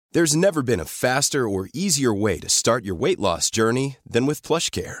There's never been a faster or easier way to start your weight loss journey than with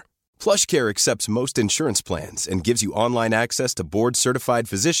PlushCare. PlushCare accepts most insurance plans and gives you online access to board-certified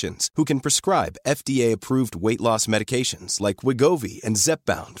physicians who can prescribe FDA-approved weight loss medications like Wegovy and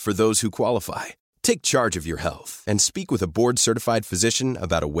Zepbound for those who qualify. Take charge of your health and speak with a board-certified physician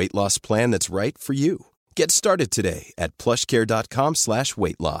about a weight loss plan that's right for you. Get started today at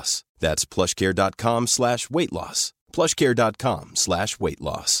plushcare.com/weightloss. That's plushcare.com/weightloss.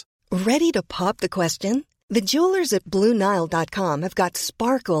 plushcare.com/weightloss. Ready to pop the question? The jewelers at BlueNile.com have got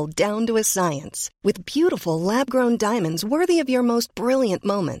sparkle down to a science with beautiful lab-grown diamonds worthy of your most brilliant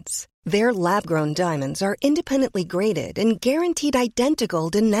moments. Their lab-grown diamonds are independently graded and guaranteed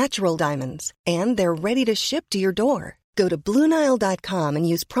identical to natural diamonds, and they're ready to ship to your door. Go to BlueNile.com and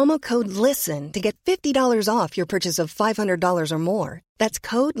use promo code LISTEN to get $50 off your purchase of $500 or more. That's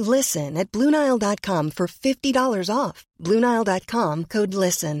code LISTEN at BlueNile.com for $50 off. BlueNile.com, code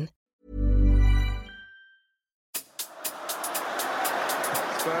LISTEN.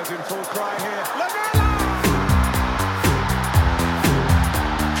 Spurs in full cry here.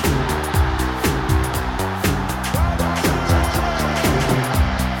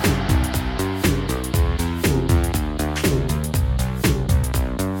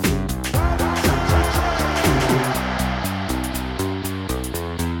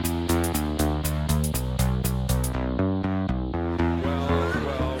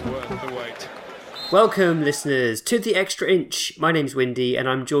 Welcome, listeners, to The Extra Inch. My name's Windy, and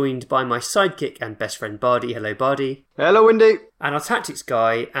I'm joined by my sidekick and best friend, Bardi. Hello, Bardi. Hello, Windy. And our tactics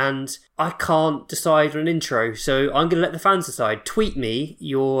guy, and I can't decide on an intro, so I'm going to let the fans decide. Tweet me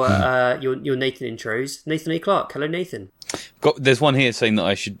your Nathan intros. Nathan A. Clark. Hello, Nathan. There's one here saying that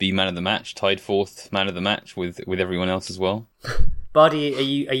I should be man of the match, tied fourth man of the match with everyone else as well.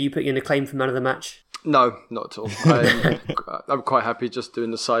 Bardi, are you putting in a claim for man of the match? No, not at all. I'm quite happy just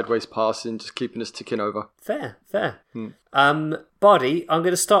doing the sideways passing, just keeping us ticking over. Fair. Bardi, I'm going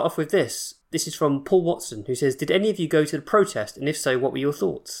to start off with this. This is from Paul Watson, who says, did any of you go to the protest? And if so, what were your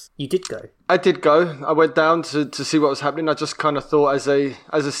thoughts? You did go. I did go. I went down to see what was happening. I just kind of thought as a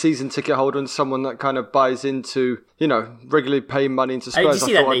season ticket holder and someone that kind of buys into, regularly paying money into Spurs. Hey, do you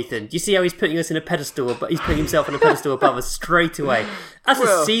see that, Nathan? Do you see how he's putting us in a pedestal, but he's putting himself on a pedestal above us straight away? As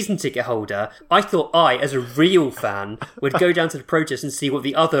a season ticket holder, I thought as a real fan, would go down to the protest and see what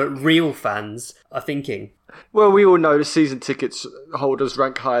the other real fans are thinking. Well, we all know the season tickets holders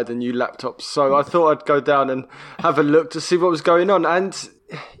rank higher than you laptops, so I thought I'd go down and have a look to see what was going on, and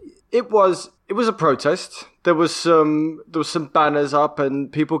it was a protest. There was some banners up,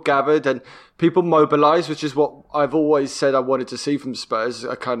 and people gathered and people mobilised, which is what I've always said I wanted to see from Spurs,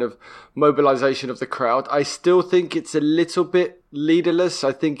 a kind of mobilisation of the crowd. I still think it's a little bit leaderless.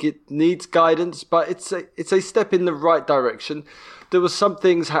 I think it needs guidance, but it's a step in the right direction. There was some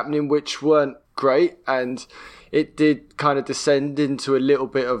things happening which weren't great, and it did kind of descend into a little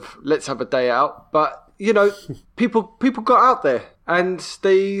bit of let's have a day out, but people got out there and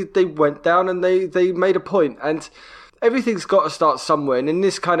they went down and they made a point, and everything's got to start somewhere. And in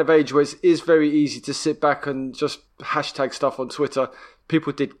this kind of age where it is very easy to sit back and just hashtag stuff on Twitter,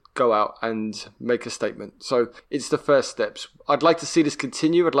 people did go out and make a statement. So it's the first steps. I'd like to see this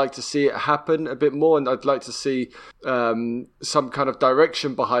continue. I'd like to see it happen a bit more, and I'd like to see some kind of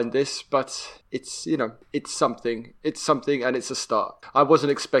direction behind this. But it's something. It's something, and it's a start. I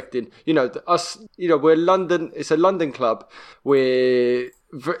wasn't expecting, we're London. It's a London club.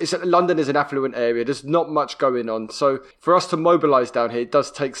 London is an affluent area. There's not much going on. So for us to mobilise down here, it does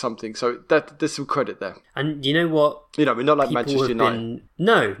take something. So there's some credit there. And you know what? We're not like Manchester United.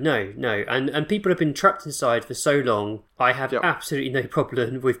 No. And people have been trapped inside for so long. I have absolutely no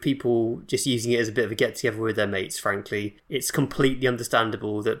problem with people just using it as a bit of a get-together with their mates, frankly. It's completely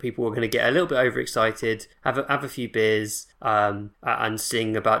understandable that people are going to get a little bit overexcited, have a few beers, and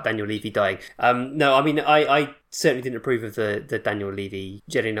sing about Daniel Levy dying. I certainly didn't approve of the Daniel Levy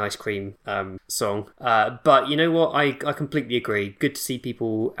jelly and ice cream song. But you know what? I completely agree. Good to see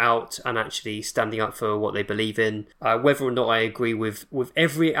people out and actually standing up for what they believe in. Whether or not I agree with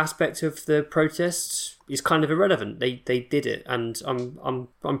every aspect of the protests is kind of irrelevant. They did it, and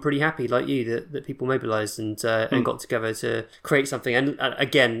I'm pretty happy, like you, that people mobilised and got together to create something. And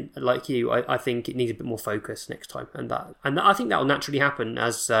again, like you, I think it needs a bit more focus next time, and I think that will naturally happen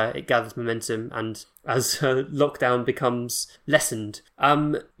as it gathers momentum and as lockdown becomes lessened.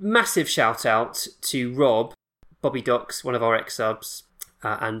 Massive shout out to Rob, Bobby Docks, one of our ex-subs,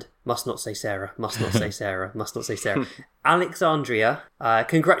 and must not say Sarah, must not say Sarah, must not say Sarah. Alexandria,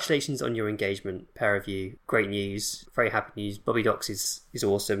 congratulations on your engagement, pair of you. Great news, very happy news. Bobby Docks is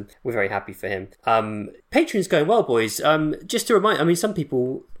awesome. We're very happy for him. Patreon's going well, boys. Just to remind, some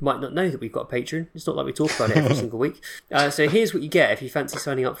people might not know that we've got a Patreon. It's not like we talk about it every single week. So here's what you get if you fancy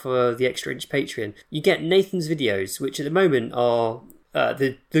signing up for the Extra Inch Patreon. You get Nathan's videos, which at the moment are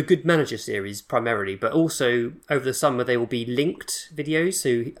the Good Manager series primarily, but also over the summer they will be linked videos.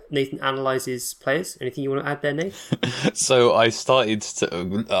 So Nathan analyses players. Anything you want to add there, Nate? So I started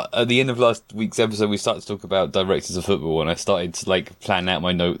to, at the end of last week's episode, we started to talk about directors of football, and I started to plan out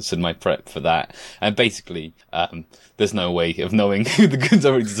my notes and my prep for that. And basically, there's no way of knowing who the good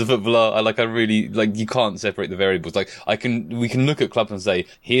directors of football are. I really you can't separate the variables. We can look at clubs and say,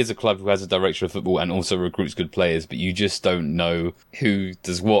 here's a club who has a director of football and also recruits good players, but you just don't know who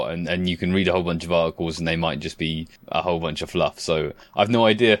does what, and you can read a whole bunch of articles and they might just be a whole bunch of fluff. So I've no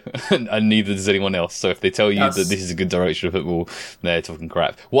idea, and neither does anyone else. So if they tell you that this is a good director of football, they're talking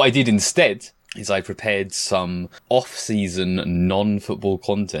crap. What I did instead is I prepared some off-season non-football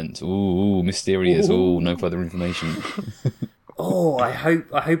content. Ooh, mysterious. Ooh, no further information. Oh, I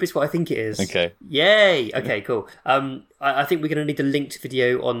hope it's what I think it is. Okay. Yay! Okay, cool. I think we're going to need a linked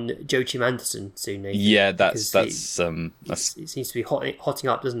video on Joachim Andersen soon, Nathan. Yeah, that's it seems to be hotting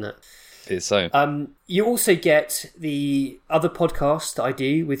up, doesn't it? It's so. You also get the other podcast that I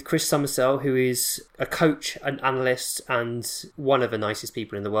do with Chris Summersell, who is a coach, an analyst, and one of the nicest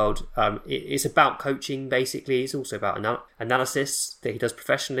people in the world. It's about coaching, basically. It's also about analysis that he does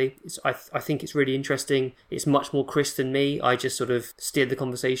professionally. I think it's really interesting. It's much more Chris than me. I just sort of steered the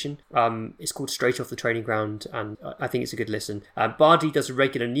conversation. It's called Straight Off the Training Ground, and I think it's a good listen. Bardi does a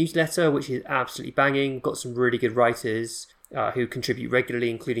regular newsletter, which is absolutely banging. Got some really good writers who contribute regularly,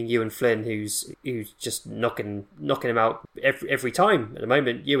 including Ewan Flynn, who's just knocking him out every time at the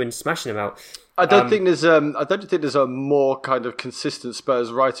moment. Ewan's smashing him out. I don't think there's a more kind of consistent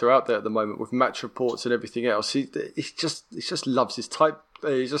Spurs writer out there at the moment with match reports and everything else. He just loves his type.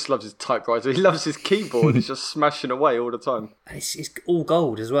 He just loves his typewriter. He loves his keyboard. He's just smashing away all the time. And it's all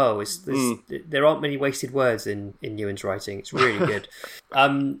gold as well. There aren't many wasted words in Ewan's writing. It's really good.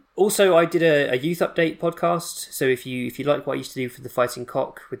 Also, I did a youth update podcast. So if you like what I used to do for the Fighting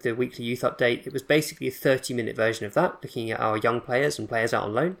Cock with the weekly youth update, it was basically a 30-minute version of that, looking at our young players and players out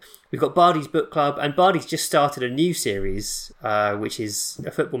on loan. We've got Bardi's Book Club, and Bardi's just started a new series, which is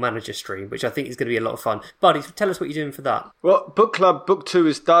a Football Manager stream, which I think is going to be a lot of fun. Bardi, tell us what you're doing for that. Well, Book Club, Book 2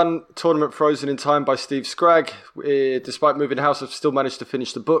 is done. Tournament Frozen in Time by Steve Scragg. Despite moving house, I've still managed to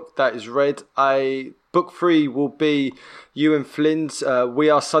finish the book. That is read. Book 3 will be Ewan Flynn's We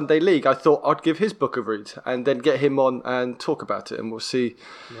Are Sunday League. I thought I'd give his book a read and then get him on and talk about it, and we'll see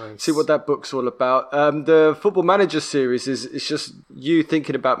what that book's all about. The Football Manager series is just you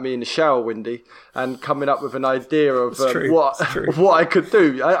thinking about me in the shower, Windy, and coming up with an idea of what I could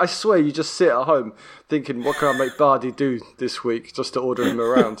do. I swear you just sit at home thinking, what can I make Bardi do this week just to order him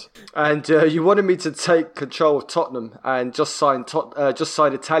around? And you wanted me to take control of Tottenham and just sign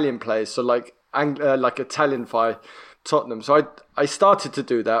Italian players, so like Italian via Tottenham. So I started to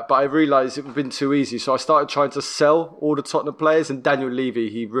do that, but I realised it would have been too easy. So I started trying to sell all the Tottenham players, and Daniel Levy,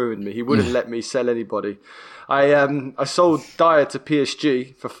 he ruined me. He wouldn't let me sell anybody. I sold Dyer to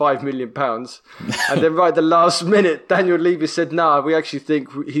PSG for £5 million, and then right at the last minute, Daniel Levy said, "Nah, we actually think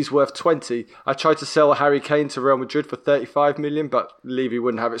he's worth 20." I tried to sell Harry Kane to Real Madrid for 35 million, but Levy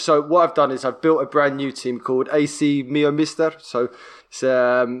wouldn't have it. So what I've done is I've built a brand new team called AC Mio Mister. So it's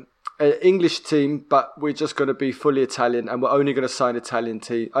an English team, but we're just going to be fully Italian, and we're only going to sign Italian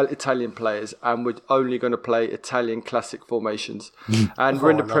players, and we're only going to play Italian classic formations. And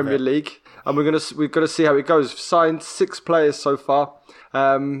we're in the Premier League, and we're going to see how it goes. Signed 6 players so far.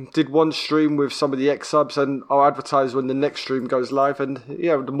 Did one stream with some of the ex-subs, and I'll advertise when the next stream goes live. And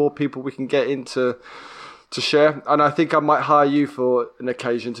yeah, the more people we can get into to share, and I think I might hire you for an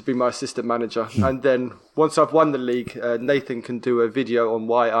occasion to be my assistant manager. And then once I've won the league, Nathan can do a video on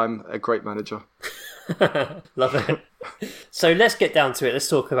why I'm a great manager. Love it. So let's get down to it. Let's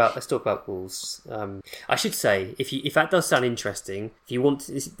talk about Wolves. I should say, if that does sound interesting, if you want,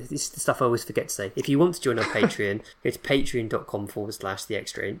 this is the stuff I always forget to say. If you want to join our Patreon, go to patreon.com/the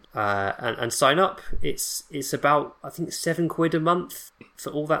extra inch and sign up. It's about, I think, £7 a month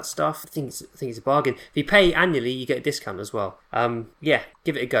for all that stuff. I think it's a bargain. If you pay annually, you get a discount as well. Yeah,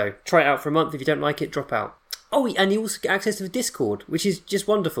 give it a go. Try it out for a month. If you don't like it, drop out. Oh, and you also get access to the Discord, which is just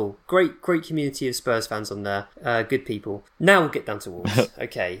wonderful. Great community of Spurs fans on there. Good people. Now we'll get down to Wolves.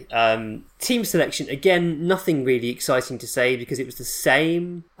 Okay. Team selection, again, nothing really exciting to say because it was the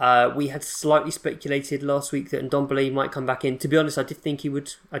same. We had slightly speculated last week that Ndombele might come back in. To be honest, I did think he would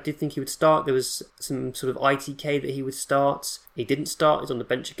start. There was some sort of ITK that he would start. He didn't start. He's on the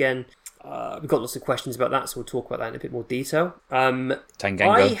bench again. We've got lots of questions about that, so we'll talk about that in a bit more detail.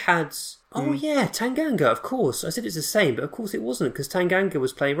 Tanganga. Oh yeah, Tanganga, of course. I said it's the same, but of course it wasn't, because Tanganga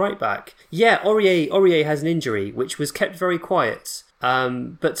was playing right back. Yeah, Aurier has an injury, which was kept very quiet.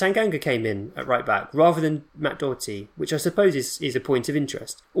 But Tanganga came in at right back, rather than Matt Doherty, which I suppose is a point of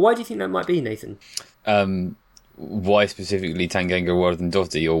interest. Why do you think that might be, Nathan? Why specifically Tanganga rather than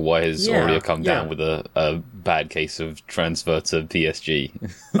Doherty, or why has Aurier come down with a bad case of transfer to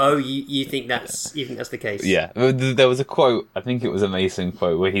PSG? Oh, you think that's the case? Yeah, there was a quote. I think it was a Mason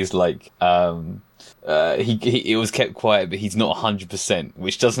quote where he's like, it was kept quiet, but he's not 100%,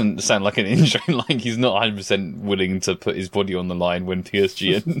 which doesn't sound like an injury. Like he's not 100% willing to put his body on the line when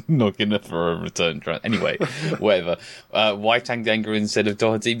PSG are knocking for a return transfer. Anyway, whatever. Why Tanganga instead of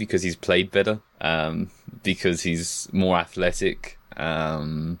Doherty? Because he's played better. Because he's more athletic.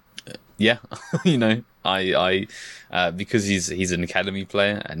 Yeah, because he's an academy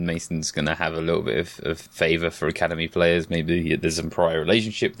player, and Mason's going to have a little bit of favour for academy players. Maybe there's some prior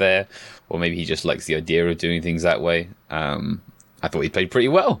relationship there, or maybe he just likes the idea of doing things that way. I thought he played pretty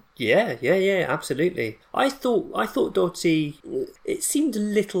well. Yeah, absolutely. I thought Doherty, it seemed a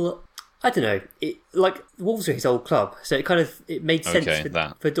little, I don't know, Wolves are his old club, so it made sense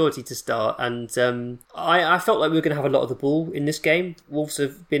for Doherty to start, and I felt like we were going to have a lot of the ball in this game. Wolves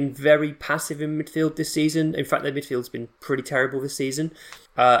have been very passive in midfield this season. In fact, their midfield's been pretty terrible this season,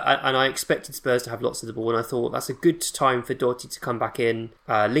 and I expected Spurs to have lots of the ball, and I thought that's a good time for Doherty to come back in,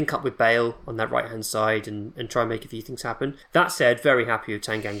 link up with Bale on that right-hand side, and try and make a few things happen. That said, very happy with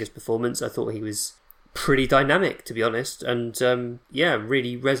Tanganga's performance. I thought he was pretty dynamic, to be honest, and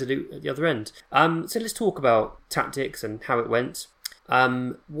really resolute at the other end. So let's talk about tactics and how it went.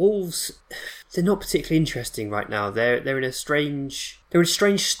 Wolves, they're not particularly interesting right now. They're in a strange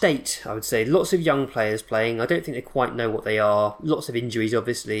state, I would say. Lots of young players playing. I don't think they quite know what they are. Lots of injuries,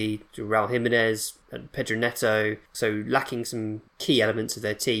 obviously, to Raul Jimenez and Pedro Neto, so lacking some key elements of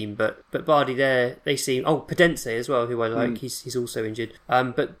their team. But Bardi there, they seem... Oh, Pedence as well, who I like. He's also injured.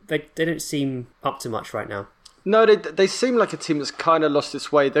 But they don't seem up to much right now. No, they seem like a team that's kind of lost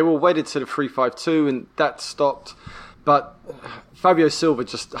its way. They were wedded to the 3-5-2, and that stopped. But Fabio Silva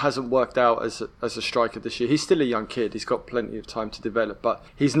just hasn't worked out as a striker this year. He's still a young kid. He's got plenty of time to develop, but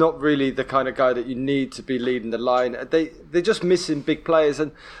he's not really the kind of guy that you need to be leading the line. They're just missing big players,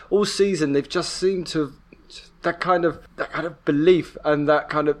 and all season they've just seemed to have that kind of belief and that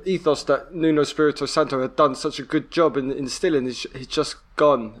kind of ethos that Nuno Espirito Santo had done such a good job in instilling. He's just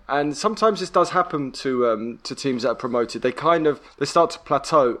gone, and sometimes this does happen to teams that are promoted. They start to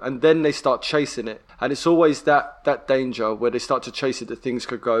plateau, and then they start chasing it, and it's always that danger where they start to chase it that things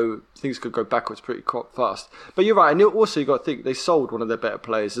could go backwards pretty fast. But you're right, and also you got to think they sold one of their better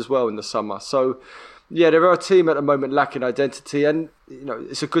players as well in the summer. So yeah, they're a team at the moment lacking identity, and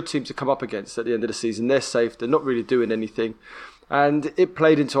it's a good team to come up against at the end of the season. They're safe. They're not really doing anything. And it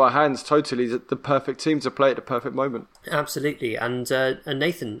played into our hands totally, the perfect team to play at the perfect moment. Absolutely. And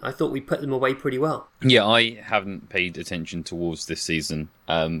Nathan, I thought we put them away pretty well. Yeah, I haven't paid attention to Wolves this season.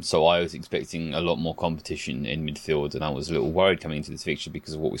 So I was expecting a lot more competition in midfield, and I was a little worried coming into this fixture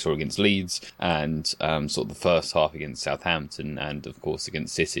because of what we saw against Leeds and sort of the first half against Southampton and, of course,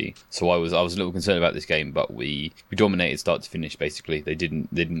 against City. So I was a little concerned about this game, but we dominated start to finish, basically. They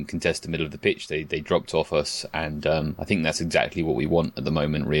didn't contest the middle of the pitch. They dropped off us, and I think that's exactly what we want at the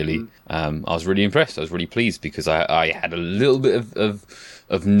moment, really. I was really impressed. I was really pleased because I had a little bit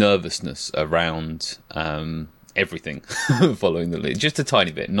of nervousness around everything following the lead, just a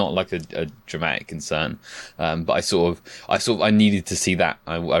tiny bit, not like a dramatic concern, but I needed to see that.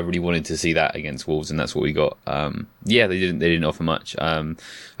 I really wanted to see that against Wolves, and that's what we got. They didn't offer much.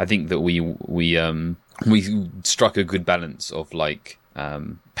 I think that we struck a good balance of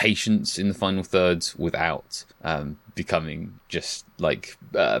patience in the final third without becoming just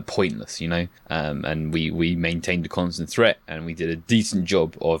pointless, and we maintained a constant threat, and we did a decent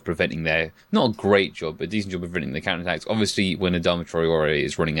job of preventing not a great job, but a decent job of preventing the counterattacks. Obviously, when Adama Traore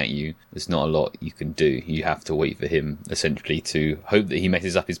is running at you, there's not a lot you can do. You have to wait for him essentially to hope that he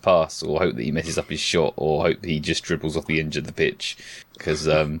messes up his pass, or hope that he messes up his shot, or hope that he just dribbles off the edge of the pitch. because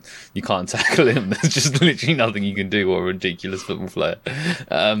you can't tackle him. There's just literally nothing you can do. What a ridiculous football player.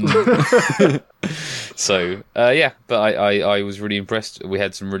 But I was really impressed. We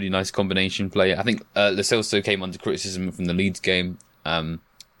had some really nice combination play. I think Lo Celso came under criticism from the Leeds game.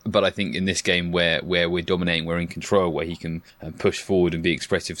 But I think in this game where we're dominating, we're in control, where he can push forward and be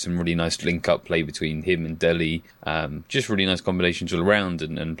expressive, some really nice link-up play between him and Dele. Just really nice combinations all around,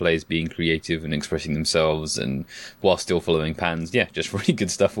 and players being creative and expressing themselves, and while still following plans. Yeah, just really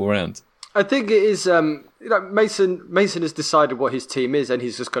good stuff all around. I think it is. Mason has decided what his team is, and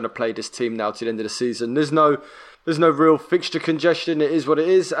he's just going to play this team now to the end of the season. There's no real fixture congestion. It is what it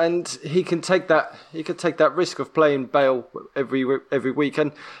is, and he can take that. He can take that risk of playing Bale every week,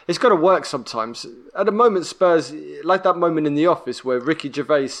 and it's got to work sometimes. At the moment, Spurs, like that moment in The Office where Ricky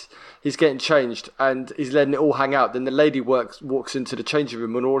Gervais, he's getting changed and he's letting it all hang out. Then the lady walks into the changing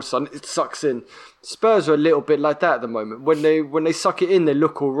room, and all of a sudden it sucks in. Spurs are a little bit like that at the moment. When they suck it in, they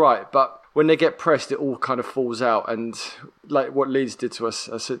look all right, but when they get pressed, it all kind of falls out, and like what Leeds did to us,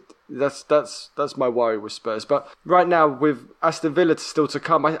 I said that's my worry with Spurs. But right now, with Aston Villa still to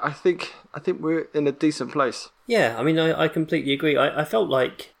come, I think we're in a decent place. Yeah, I mean, I completely agree. I felt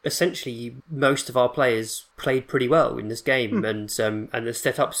like essentially most of our players played pretty well in this game, and the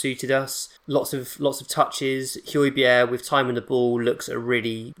setup suited us. Lots of touches. Højbjerg with time on the ball looks a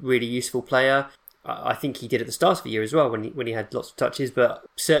really, really useful player. I think he did at the start of the year as well when he had lots of touches, but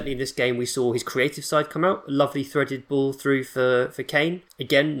certainly in this game we saw his creative side come out. A lovely threaded ball through for Kane.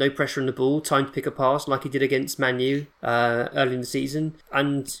 Again, no pressure on the ball, time to pick a pass like he did against Man U early in the season,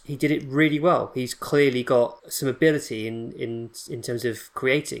 and he did it really well. He's clearly got some ability in terms of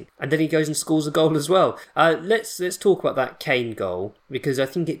creating, and then he goes and scores a goal as well. Let's talk about that Kane goal, because I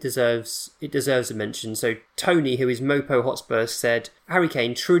think it deserves a mention. So Tony, who is Mopo Hotspur, said, "Harry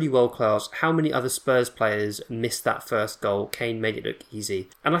Kane, truly world class. How many other Spurs players missed that first goal? Kane made it look easy."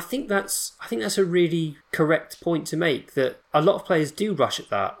 And I think that's a really correct point to make, that a lot of players do rush at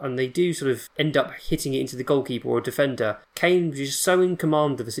that and they do sort of end up hitting it into the goalkeeper or defender. Kane was just so in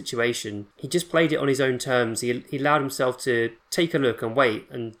command of the situation. He just played it on his own terms. He allowed himself to take a look and wait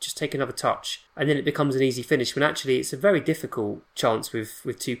and just take another touch, and then it becomes an easy finish when actually it's a very difficult chance with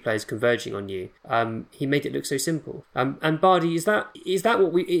two players converging on you. He made it look so simple. And Bardi, is that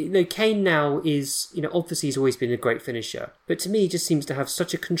what we... Kane now is, obviously he's always been a great finisher, but to me he just seems to have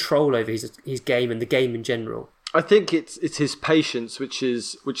such a control over his game and the game in general. I think it's his patience which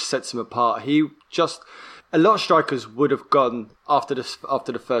sets him apart. A lot of strikers would have gone after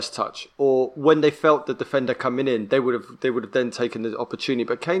the first touch, or when they felt the defender coming in, they would have then taken the opportunity.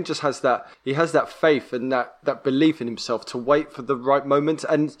 But Kane just has that. He has that faith and that belief in himself to wait for the right moment,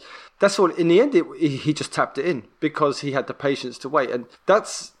 and that's all. In the end, he just tapped it in because he had the patience to wait, and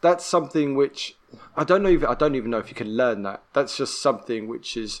that's something which I don't even know if you can learn that. That's just something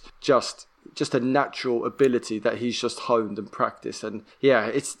which is just a natural ability that he's just honed and practiced, and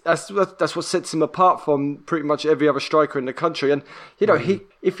yeah, that's what sets him apart from pretty much every other striker in the country. And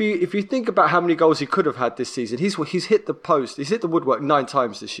if you think about how many goals he could have had this season, he's hit the post, he's hit the woodwork 9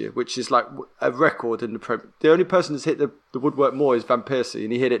 times this year, which is like a record in the Premier. The only person that's hit the woodwork more is Van Persie,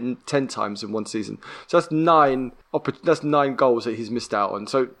 and he hit it 10 times in one season. So that's 9 goals that he's missed out on.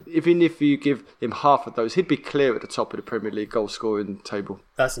 So even if you give him half of those, he'd be clear at the top of the Premier League goal scoring table.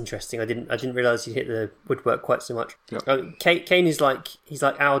 That's interesting. I didn't realise he hit the woodwork quite so much. Yep. Kane is he's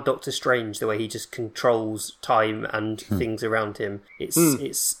like our Doctor Strange, the way he just controls time and things around him.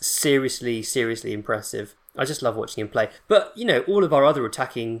 It's seriously impressive. I just love watching him play. But, all of our other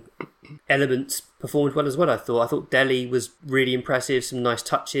attacking elements performed well as well, I thought. I thought Dele was really impressive, some nice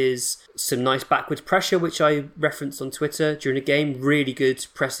touches, some nice backwards pressure, which I referenced on Twitter during the game. Really good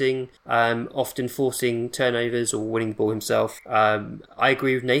pressing, often forcing turnovers or winning the ball himself. I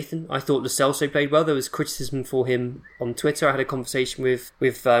agree with Nathan. I thought Lo Celso played well. There was criticism for him on Twitter. I had a conversation with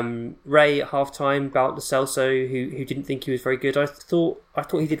Ray at half-time about Lo Celso, who didn't think he was very good. I thought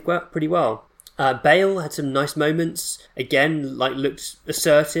he did pretty well. Bale had some nice moments. Again, looked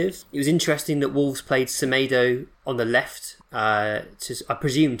assertive. It was interesting that Wolves played Semedo on the left, I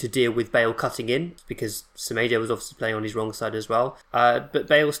presume to deal with Bale cutting in, because Semedo was obviously playing on his wrong side as well. But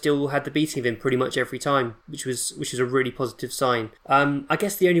Bale still had the beating of him pretty much every time, which was a really positive sign. I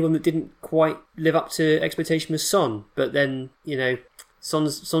guess the only one that didn't quite live up to expectation was Son. But then,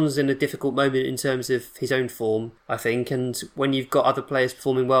 Son's in a difficult moment in terms of his own form, I think, and when you've got other players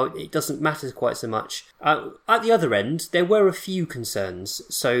performing well, it doesn't matter quite so much. At the other end, there were a few concerns.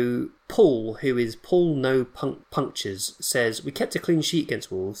 So Paul, who is Paul No Punctures, says, we kept a clean sheet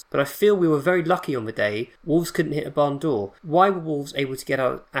against Wolves, but I feel we were very lucky on the day. Wolves couldn't hit a barn door. Why were Wolves able to get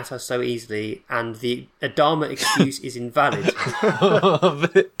out at us so easily, and the Adama excuse is invalid?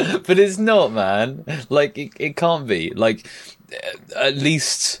 but it's not, man. Like, it can't be. Like, at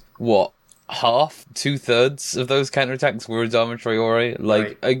least, what? Half, 2/3 of those counterattacks were Adama Traore.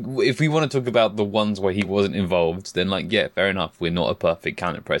 Like, right. If we want to talk about the ones where he wasn't involved, then, like, yeah, fair enough. We're not a perfect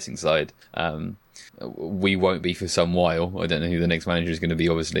counter-pressing side. We won't be for some while. I don't know who the next manager is going to be,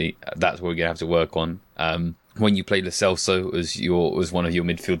 obviously. That's what we're going to have to work on. When you play Lo Celso as one of your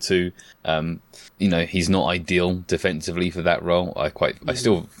midfield two, he's not ideal defensively for that role. I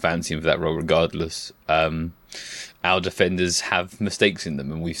still fancy him for that role regardless. Our defenders have mistakes in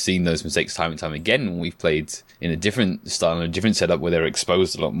them, and we've seen those mistakes time and time again when we've played in a different style and a different setup where they're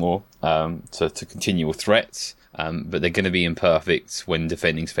exposed a lot more to continual threats. But they're going to be imperfect when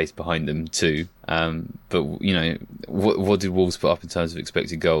defending space behind them too. But what did Wolves put up in terms of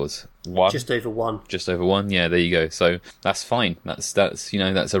expected goals? 1? Just over 1. Just over 1. Yeah, there you go. So that's fine. That's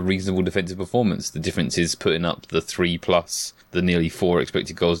a reasonable defensive performance. The difference is putting up the 3 plus the nearly 4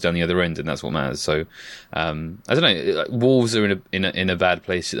 expected goals down the other end, and that's what matters. So I don't know. Wolves are in a bad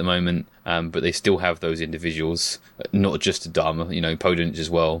place at the moment, but they still have those individuals, not just Adama. Podence as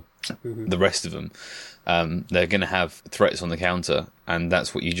well. Mm-hmm. The rest of them. They're going to have threats on the counter, and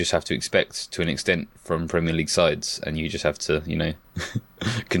that's what you just have to expect to an extent from Premier League sides, and you just have to,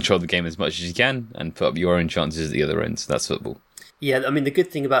 control the game as much as you can and put up your own chances at the other end. That's football. Yeah, I mean, the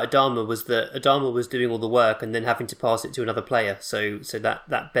good thing about Adama was that Adama was doing all the work and then having to pass it to another player, so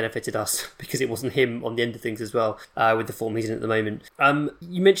that benefited us because it wasn't him on the end of things as well, with the form he's in at the moment.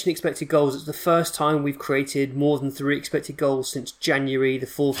 You mentioned expected goals. It's the first time we've created more than 3 expected goals since January, the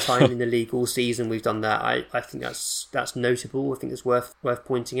 4th time in the league all season we've done that. I think that's notable. I think it's worth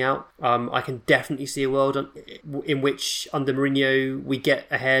pointing out. I can definitely see a world in which under Mourinho we get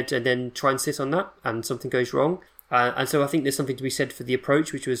ahead and then try and sit on that and something goes wrong. And so I think there's something to be said for the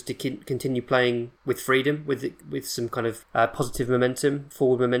approach, which was to continue playing with freedom, with some kind of positive momentum,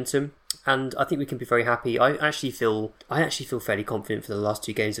 forward momentum. And I think we can be very happy. I actually feel fairly confident for the last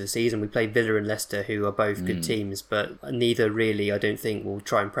 2 games of the season. We played Villa and Leicester, who are both good teams, but neither really, I don't think, will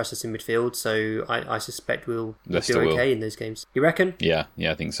try and press us in midfield. So I suspect we'll do okay in those games. You reckon? Yeah,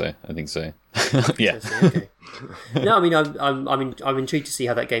 I think so. Yeah. Okay. No, I mean, I'm intrigued to see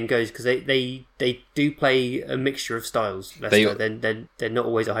how that game goes because they do play a mixture of styles. Leicester, they're not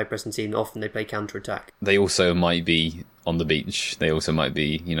always a high pressing team. Often they play counter attack. They also might be on the beach. They also might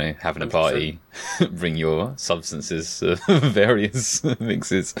be, having a party. Bring your substances, various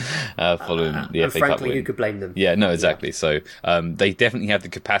mixes, following the FA Cup win. And frankly, who could blame them? Yeah, no, exactly. Yeah. So they definitely have the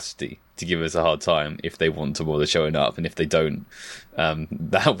capacity to give us a hard time if they want to bother showing up, and if they don't,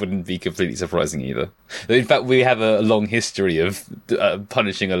 that wouldn't be completely surprising either. In fact, we have a long history of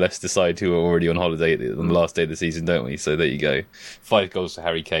punishing a Leicester side who are already on holiday on the last day of the season, don't we? So there you go. 5 goals for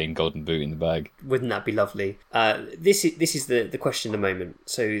Harry Kane, golden boot in the bag. Wouldn't that be lovely? This is the question of the moment.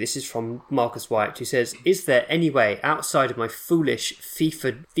 So this is from Marcus White, who says, is there any way outside of my foolish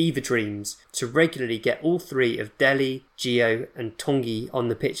FIFA fever dreams to regularly get all 3 of Dele, Gio and Tongi on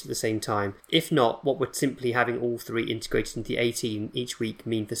the pitch at the same time? If not, what would simply having all 3 integrated into the 18 each week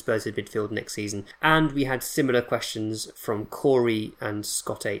mean for Spurs' midfield next season? And we had similar questions from Corey and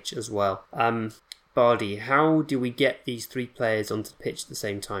Scott H as well. Bardi, how do we get these 3 players onto the pitch at the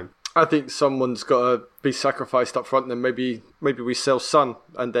same time? I think someone's got to be sacrificed up front, and then maybe we sell Son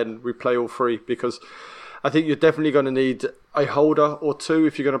and then we play all 3, because I think you're definitely going to need a holder or 2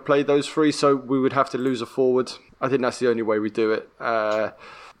 if you're going to play those 3. So we would have to lose a forward. I think that's the only way we do it.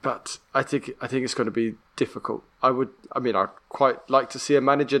 But I think it's going to be difficult. I'd quite like to see a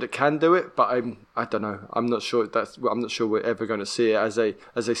manager that can do it, but I don't know. I'm not sure we're ever going to see it as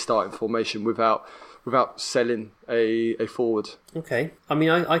a starting formation without selling a forward. Okay. I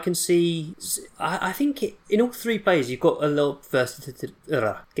mean, I can see. I think in all 3 players, you've got a lot of versatility.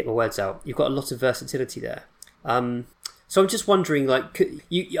 Get my words out. You've got a lot of versatility there. So I'm just wondering, I think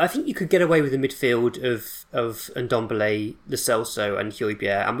you could get away with a midfield of Ndombele, Lo Celso and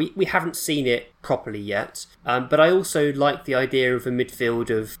Højbjerg, and we haven't seen it properly yet. But I also like the idea of a midfield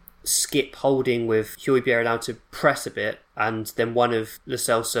of Skip holding with Højbjerg allowed to press a bit, and then one of Lo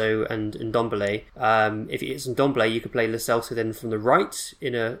Celso and Ndombele. If it's Ndombele, you could play Lo Celso then from the right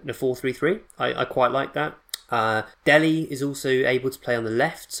in a 4-3-3. I quite like that. Delhi is also able to play on the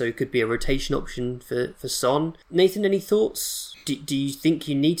left, so it could be a rotation option for Son. Nathan, any thoughts? Do you think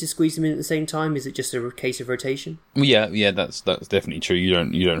you need to squeeze them in at the same time? Is it just a case of rotation? Yeah, that's definitely true.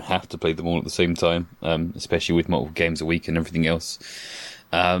 You don't have to play them all at the same time, especially with multiple games a week and everything else.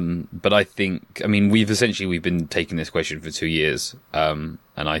 But I think, we've been taking this question for 2 years, and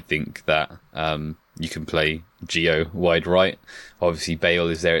I think that you can play Gio wide right. Obviously, Bale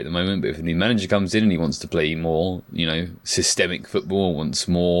is there at the moment, but if a new manager comes in and he wants to play more, systemic football, wants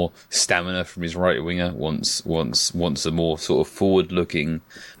more stamina from his right winger, wants a more sort of forward-looking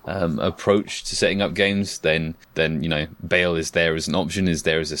approach to setting up games, then Bale is there as an option, is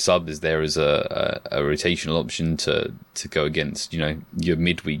there as a sub, is there as a rotational option to go against your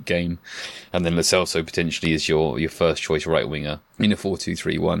midweek game, and then Lo Celso potentially is your first choice right winger in a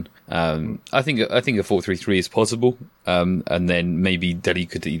 4-2-3-1. I think a 4-3-3 is possible, and then maybe Delhi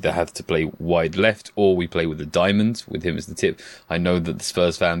could either have to play wide left, or we play with the diamond with him as the tip. I know that the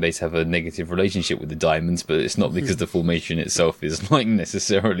Spurs fan base have a negative relationship with the diamonds, but it's not because the formation itself is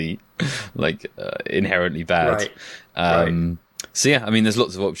necessarily inherently bad. Right. So yeah, there's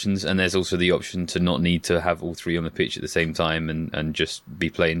lots of options, and there's also the option to not need to have all three on the pitch at the same time and just be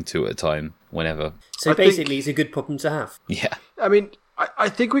playing two at a time whenever. So basically, it's a good problem to have. Yeah. I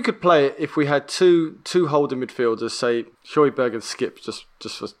think we could play it if we had two holding midfielders, say Højbjerg and Skip, just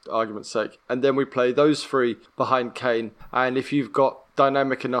for argument's sake, and then we play those three behind Kane. And if you've got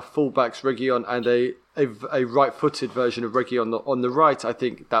dynamic enough fullbacks, Reguilon, and a right-footed version of Reguilon on the right, I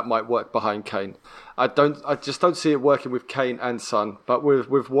think that might work behind Kane. I just don't see it working with Kane and Son, but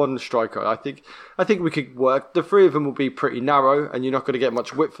with one striker, I think we could work. The three of them will be pretty narrow, and you're not going to get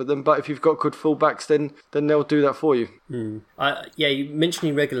much width for them. But if you've got good fullbacks, then they'll do that for you. You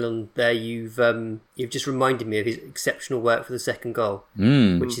mentioning Reguilon there, you've just reminded me of his exceptional work for the second goal,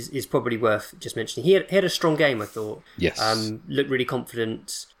 which is probably worth just mentioning. He had a strong game, I thought. Yes. Looked really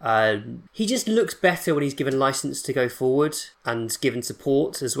confident. He just looks better when he's given license to go forward and given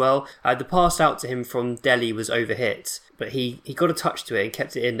support as well. The pass out to him from Delhi was overhit, but he got a touch to it and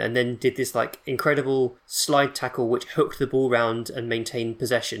kept it in, and then did this incredible slide tackle which hooked the ball round and maintained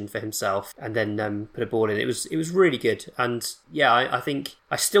possession for himself, and then put a ball in. It was really good, and yeah,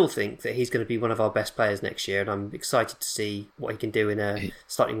 I still think that he's going to be one of our best players next year, and I'm excited to see what he can do in a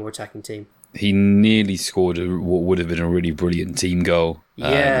slightly more attacking team. He nearly scored what would have been a really brilliant team goal in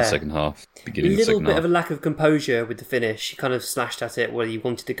the second half. A little bit of a lack of composure with the finish. He kind of slashed at it where he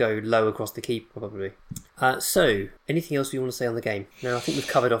wanted to go low across the keeper, probably. So, anything else we want to say on the game? No, I think we've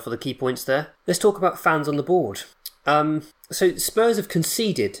covered off all the key points there. Let's talk about fans on the board. So Spurs have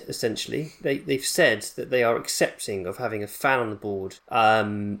conceded, essentially. They've said that they are accepting of having a fan on the board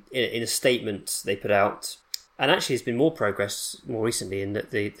in a statement they put out. And actually, there's been more progress more recently in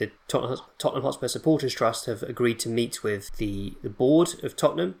that the Tottenham Hotspur Supporters Trust have agreed to meet with the board of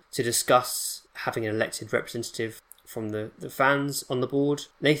Tottenham to discuss having an elected representative from the fans on the board.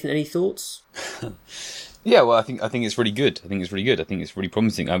 Nathan, any thoughts? Yeah, well, I think it's really good. I think it's really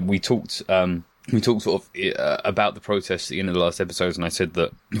promising. We talked sort of about the protest at the end of the last episode, and I said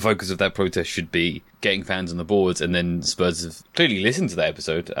that the focus of that protest should be getting fans on the boards, and then Spurs have clearly listened to that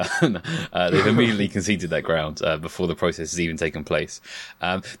episode. They've immediately conceded that ground before the protest has even taken place.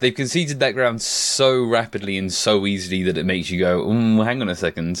 They've conceded that ground so rapidly and so easily that it makes you go, hang on a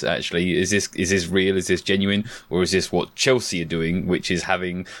second, actually, is this real? Is this genuine? Or is this what Chelsea are doing, which is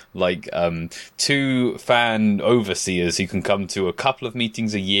having two fan overseers who can come to a couple of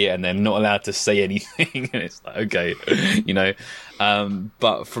meetings a year and they're not allowed to say anything? And it's like, okay,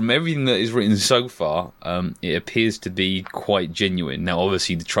 but from everything that is written so far, it appears to be quite genuine. Now,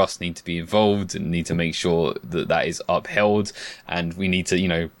 obviously, the trust need to be involved and need to make sure that is upheld, and we need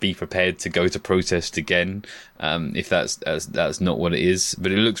to, be prepared to go to protest again if that's not what it is.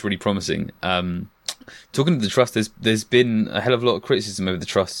 But it looks really promising. Talking to the trust, there's been a hell of a lot of criticism over the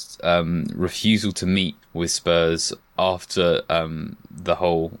trust's refusal to meet with Spurs after the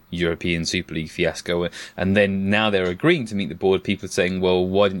whole European Super League fiasco, and then now they're agreeing to meet the board. People are saying, well,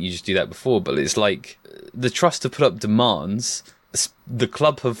 why didn't you just do that before? But it's like the trust have put up demands, the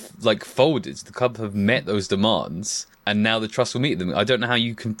club have folded, the club have met those demands, and now the trust will meet them. I don't know how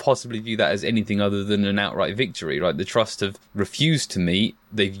you can possibly view that as anything other than an outright victory, right? The trust have refused to meet.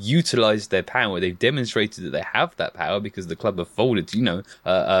 They've utilised their power. They've demonstrated that they have that power because the club have folded.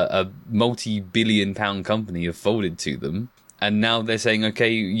 A multi-billion pound company have folded to them. And now they're saying,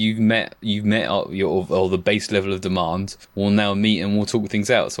 okay, you've met the base level of demand. We'll now meet and we'll talk things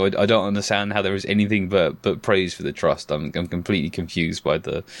out. So I don't understand how there is anything but praise for the trust. I'm completely confused by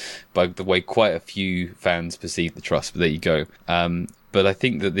the way quite a few fans perceive the trust. But there you go. But I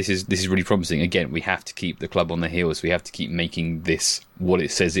think that this is really promising. Again, we have to keep the club on their heels. We have to keep making this what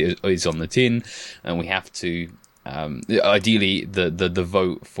it says it is on the tin, and we have to. Ideally, the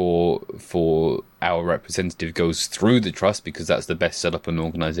vote for our representative goes through the trust, because that's the best setup and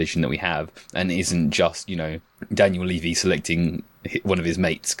organisation that we have, and isn't just Daniel Levy selecting one of his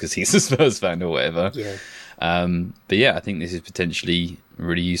mates because he's a Spurs fan or whatever. Yeah. But yeah, I think this is potentially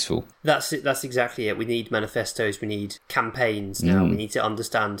really useful. That's it. That's exactly it. We need manifestos. We need campaigns now. We need to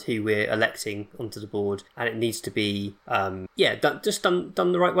understand who we're electing onto the board, and it needs to be done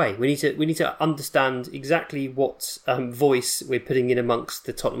the right way. We need to understand exactly what voice we're putting in amongst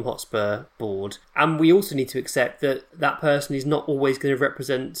the Tottenham Hotspur board, and we also need to accept that that person is not always going to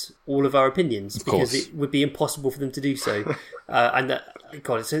represent all of our opinions, because it would be impossible for them to do so. And that,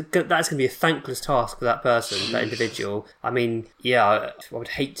 God, that's going to be a thankless task for that person, that individual. I mean, yeah, I'd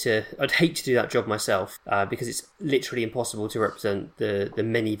hate to do that job myself, because it's literally impossible to represent the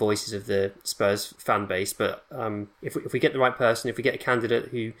many voices of the Spurs fan base. But if we get the right person, if we get a candidate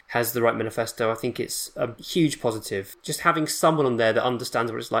who has the right manifesto, I think it's a huge positive. Just having someone on there that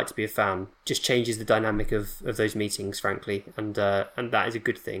understands what it's like to be a fan just changes the dynamic of those meetings, frankly, and that is a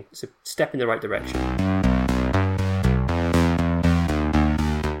good thing. It's a step in the right direction.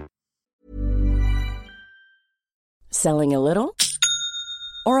 Selling a little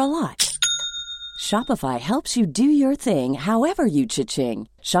or a lot? Shopify helps you do your thing however you cha-ching.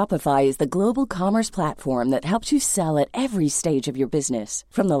 Shopify is the global commerce platform that helps you sell at every stage of your business.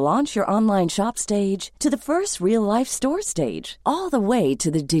 From the launch your online shop stage to the first real-life store stage, all the way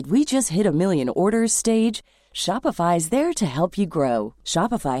to the did we just hit a million orders stage. Shopify is there to help you grow.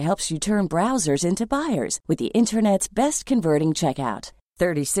 Shopify helps you turn browsers into buyers with the internet's best converting checkout.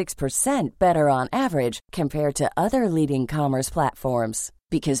 36% better on average compared to other leading commerce platforms.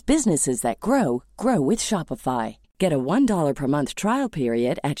 Because businesses that grow with Shopify. Get a $1 per month trial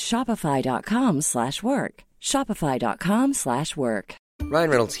period at shopify.com/work. Shopify.com/work. Ryan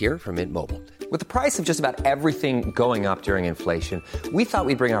Reynolds here from Mint Mobile. With the price of just about everything going up during inflation, we thought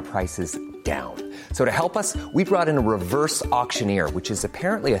we'd bring our prices down. So to help us, we brought in a reverse auctioneer, which is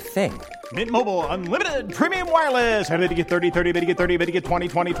apparently a thing. Mint Mobile Unlimited Premium Wireless. How to get 30, 30, bit to get 30, bit to get 20,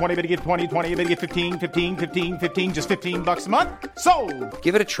 20, 20, bit to get 20, 20, bit to get 15, 15, 15, 15, just $15 a month? Sold!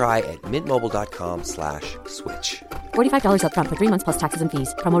 Give it a try at mintmobile.com/switch. $45 up front for 3 months plus taxes and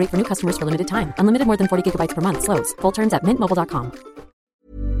fees. Promo rate for new customers for limited time. Unlimited more than 40 gigabytes per month. Slows full terms at mintmobile.com.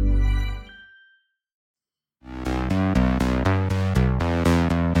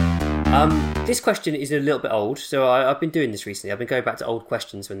 This question is a little bit old, so I've been doing this recently. I've been going back to old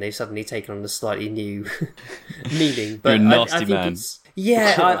questions when they've suddenly taken on a slightly new meaning. But You're a nasty I think man.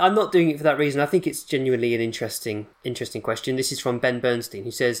 I'm not doing it for that reason. I think it's genuinely an interesting question. This is from Ben Bernstein,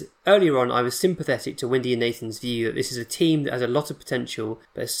 who says, earlier on I was sympathetic to Wendy and Nathan's view that this is a team that has a lot of potential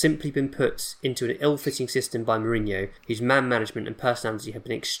but has simply been put into an ill-fitting system by Mourinho, whose man management and personality have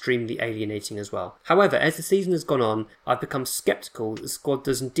been extremely alienating as well. However, as the season has gone on, I've become sceptical that the squad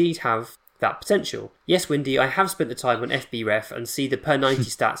does indeed have that potential. Yes, Windy, I have spent the time on FBref and see the per 90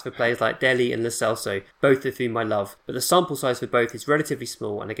 stats for players like Dele and Lo Celso, both of whom I love, but the sample size for both is relatively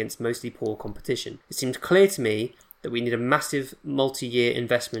small and against mostly poor competition. It seems clear to me that we need a massive multi-year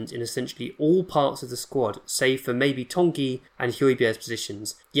investment in essentially all parts of the squad, save for maybe Tongi and Højbjerg's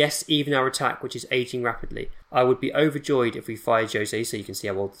positions. Yes, even our attack, which is ageing rapidly. I would be overjoyed if we fired Jose, so you can see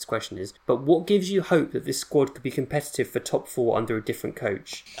how old this question is. But what gives you hope that this squad could be competitive for top four under a different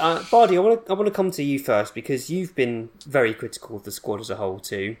coach? Bardi, I want to come to you first, because you've been very critical of the squad as a whole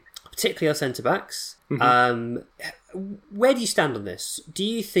too, particularly our centre-backs. Where do you stand on this? Do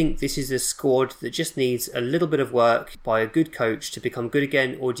you think this is a squad that just needs a little bit of work by a good coach to become good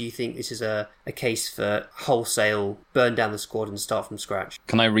again, or do you think this is a case for wholesale burn down the squad and start from scratch?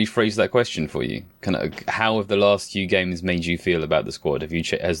 Can I rephrase that question for you? How have the last few games made you feel about the squad?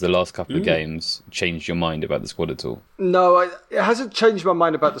 Has the last couple of games changed your mind about the squad at all? No, it hasn't changed my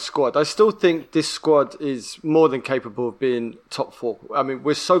mind about the squad. I still think this squad is more than capable of being top four. I mean,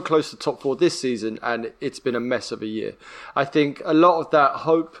 we're so close to top four this season, and it's been a mess of a year. I think a lot of that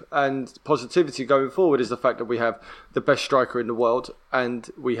hope and positivity going forward is the fact that we have the best striker in the world, and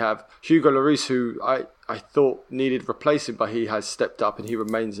we have Hugo Lloris, who I thought needed replacing, but he has stepped up and he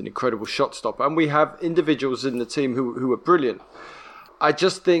remains an incredible shot stopper. And we have individuals in the team who are brilliant. I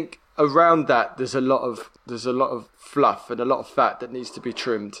just think around that there's a lot of fluff and a lot of fat that needs to be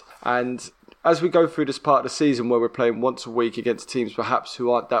trimmed. And as we go through this part of the season where we're playing once a week against teams perhaps who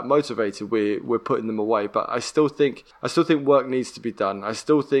aren't that motivated, we're putting them away. But I still think work needs to be done. I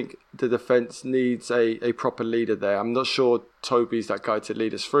still think the defence needs a proper leader there. I'm not sure Toby's that guy to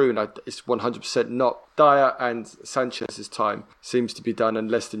lead us through, and it's 100% not. Dyer and Sanchez's time seems to be done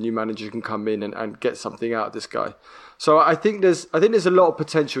unless the new manager can come in and get something out of this guy. So I think there's a lot of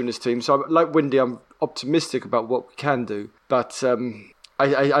potential in this team. So like Windy, I'm optimistic about what we can do, but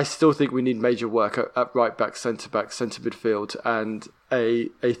I still think we need major work at right back, centre midfield, and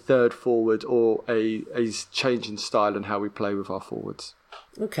a third forward, or a change in style and how we play with our forwards.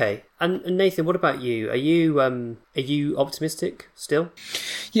 Okay, and Nathan, what about you? Are you optimistic still?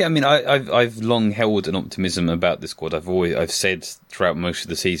 Yeah, I mean, I've long held an optimism about this squad. I've said throughout most of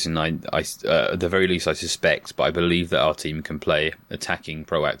the season, I at the very least I suspect, but I believe that our team can play attacking,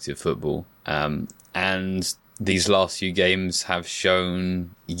 proactive football. And these last few games have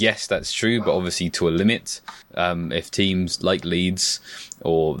shown, yes, that's true, but obviously to a limit. If teams like Leeds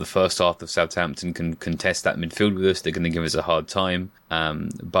or the first half of Southampton can contest that midfield with us, they're going to give us a hard time.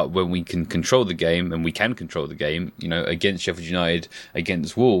 But when we can control the game, and we can control the game, against Sheffield United,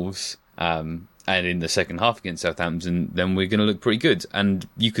 against Wolves, and in the second half against Southampton, then we're going to look pretty good. And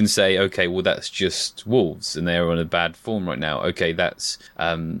you can say, okay, well, that's just Wolves, and they're on a bad form right now. Okay, that's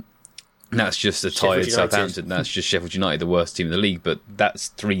just a tired Southampton. That's just Sheffield United, the worst team in the league. But that's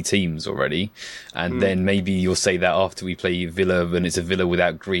 3 teams already. And then maybe you'll say that after we play Villa, and it's a Villa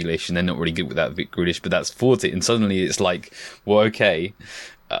without Grealish, and they're not really good without Grealish. But that's 40. And suddenly it's like, well, okay,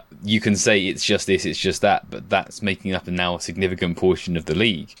 you can say it's just this, it's just that. But that's making up now a significant portion of the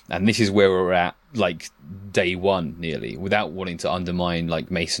league. And this is where we're at, like, day one nearly, without wanting to undermine like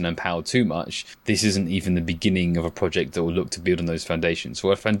Mason and Powell too much. This isn't even the beginning of a project that will look to build on those foundations. So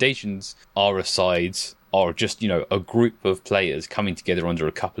our foundations are just a group of players coming together under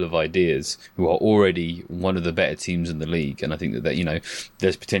a couple of ideas who are already one of the better teams in the league. And I think that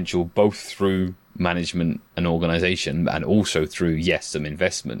there's potential both through management and organisation, and also through some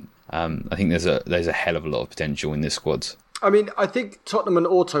investment. I think there's a hell of a lot of potential in this squad. I mean, I think Tottenham on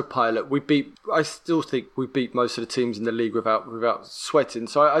autopilot, I still think we beat most of the teams in the league without sweating.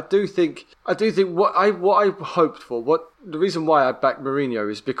 So I do think what I hoped for, the reason why I backed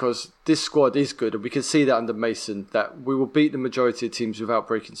Mourinho is because this squad is good, and we can see that under Mason, that we will beat the majority of teams without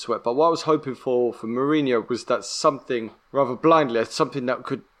breaking sweat. But what I was hoping for Mourinho was that something, rather blindly, something that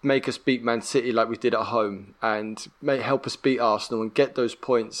could make us beat Man City like we did at home, and may help us beat Arsenal and get those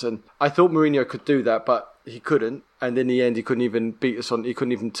points. And I thought Mourinho could do that, but he couldn't. And in the end, he couldn't even he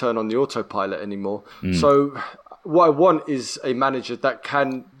couldn't even turn on the autopilot anymore. So what I want is a manager that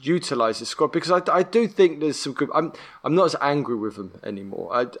can utilise his squad, because I do think there's some good. I'm not as angry with him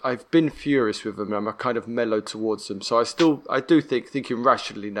anymore. I've been furious with him, and I'm kind of mellow towards him. So I do think, thinking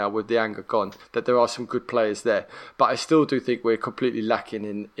rationally now with the anger gone, that there are some good players there. But I still do think we're completely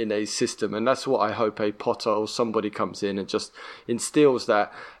lacking in a system, and that's what I hope a Potter or somebody comes in and just instills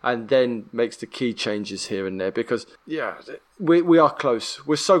that, and then makes the key changes here and there. Because we are close.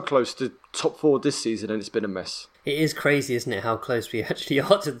 We're so close to top 4 this season, and it's been a mess. It is crazy, isn't it, how close we actually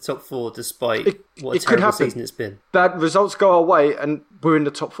are to the top 4, despite what a terrible season it's been. Bad results go our way and we're in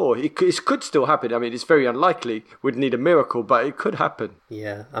the top 4. It could still happen. I mean, it's very unlikely. We'd need a miracle, but it could happen.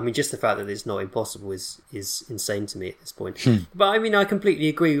 Yeah, I mean, just the fact that it's not impossible is insane to me at this point. But I mean, I completely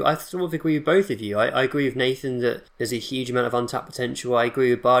agree. I sort of agree with both of you. I agree with Nathan that there's a huge amount of untapped potential. I agree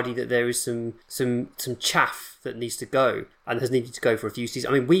with Bardi that there is some chaff that needs to go, and has needed to go for a few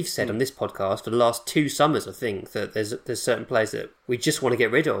seasons. I mean, we've said on this podcast for the last 2 summers, I think, that there's certain players that we just want to get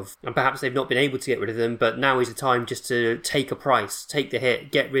rid of, and perhaps they've not been able to get rid of them, but now is the time just to take a price, take the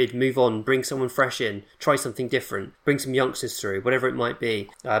hit, get rid, move on, bring someone fresh in, try something different, bring some youngsters through, whatever it might be,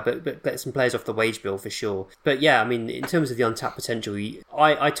 but get some players off the wage bill for sure. But yeah, I mean, in terms of the untapped potential,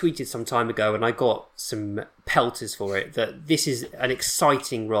 I tweeted some time ago, and I got some pelters for it, that this is an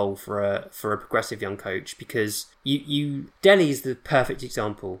exciting role for a progressive young coach, because Dele is the perfect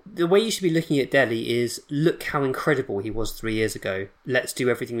example. The way you should be looking at Dele is, look how incredible he was 3 years ago. Let's do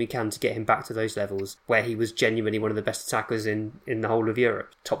everything we can to get him back to those levels where he was genuinely one of the best attackers in the whole of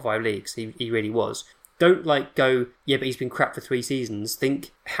Europe. Top 5 leagues, he really was. Don't go, yeah, but he's been crap for 3 seasons.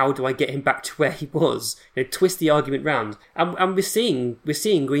 Think, how do I get him back to where he was? Twist the argument round. And we're seeing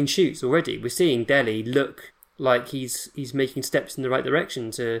green shoots already. We're seeing Dele look like he's making steps in the right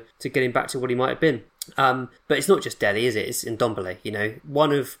direction to get him back to what he might have been. But it's not just Dele, is it? It's Ndombele,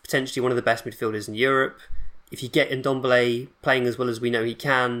 potentially one of the best midfielders in Europe. If you get Ndombele playing as well as we know he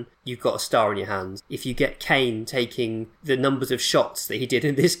can, you've got a star in your hands. If you get Kane taking the numbers of shots that he did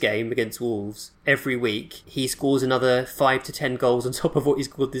in this game against Wolves every week, he scores another 5 to 10 goals on top of what he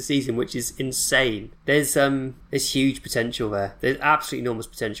scored this season, which is insane. There's huge potential there. There's absolutely enormous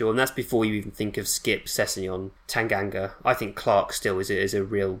potential, and that's before you even think of Skip, Sessegnon, Tanganga. I think Clark still is a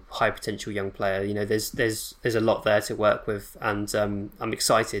real high potential young player. You know, there's a lot there to work with, and I'm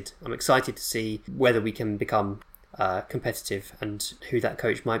excited. I'm excited to see whether we can become competitive and who that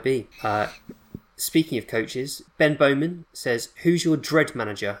coach might be. Speaking of coaches, Ben Bowman says, who's your dread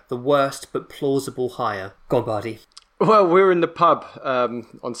manager? The worst but plausible hire. Go on, Bardi. Well, we were in the pub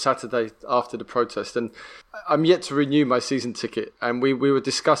on Saturday after the protest, and I'm yet to renew my season ticket. And we were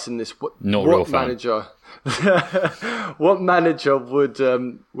discussing this. What manager? What manager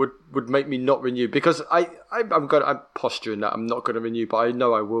would make me not renew? Because I'm posturing that I'm not going to renew, but I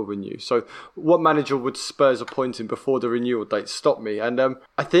know I will renew. So, what manager would Spurs appointing before the renewal date stop me? And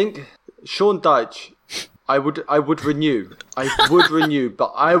I think Sean Dyche. I would renew. I would renew,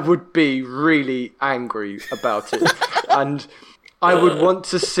 but I would be really angry about it. And I would want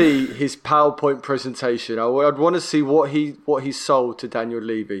to see his PowerPoint presentation. I'd want to see what he sold to Daniel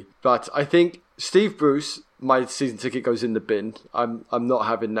Levy. But I think Steve Bruce, my season ticket goes in the bin. I'm not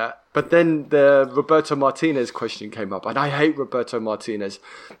having that. But then the Roberto Martinez question came up, and I hate Roberto Martinez.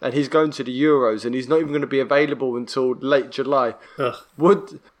 And he's going to the Euros, and he's not even going to be available until late July. Ugh.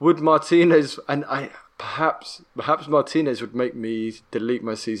 Would Martinez Perhaps Martinez would make me delete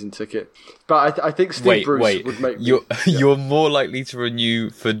my season ticket, but I think Steve Bruce would make me. You're more likely to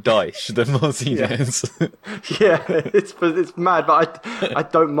renew for Dyche than Martinez. Yeah, it's mad, but I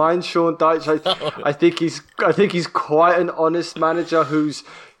don't mind Sean Dyche. I think he's quite an honest manager who's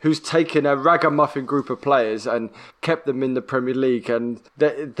taken a ragamuffin group of players and kept them in the Premier League, and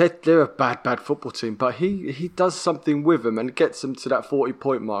they're a bad football team, but he does something with them and gets them to that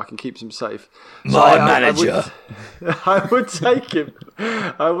 40-point mark and keeps them safe. Manager. I would take him.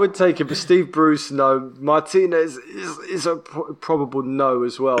 But Steve Bruce, no. Martinez is a probable no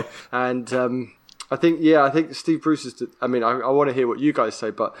as well, and I think Steve Bruce is. I want to hear what you guys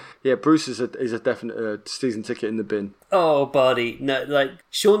say, but yeah, Bruce is a definite season ticket in the bin. Oh, buddy, no, like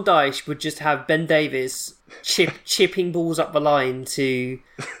Sean Dyche would just have Ben Davies chipping balls up the line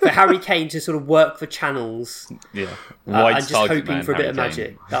for Harry Kane to sort of work the channels. Yeah, and just hoping for a bit of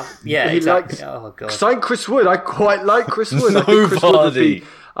magic. Yeah, exactly. Oh god, sign Chris Wood. I quite like Chris Wood.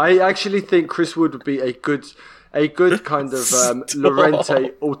 I actually think Chris Wood would be a good kind of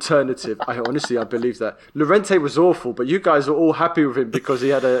Llorente alternative. I believe that. Llorente was awful, but you guys were all happy with him because he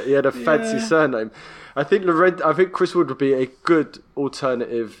had a fancy surname. I think Chris Wood would be a good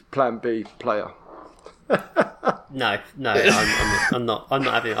alternative Plan B player. No, I'm not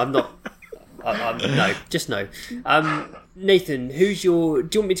having it. No, just no. Nathan, do you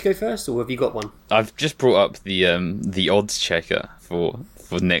want me to go first, or have you got one? I've just brought up the odds checker for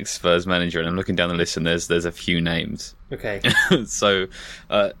next Spurs manager, and I'm looking down the list, and there's a few names. Okay. So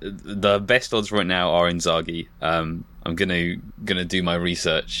the best odds right now are Inzaghi. I'm gonna do my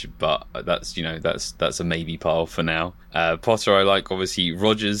research, but that's a maybe pile for now. Potter, I like, obviously.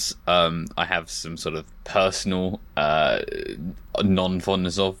 Rodgers, I have some sort of personal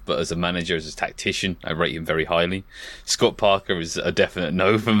non-fondness of, but as a manager, as a tactician, I rate him very highly. Scott Parker is a definite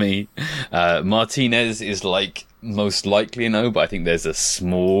no for me. Martinez is like most likely a no, but I think there's a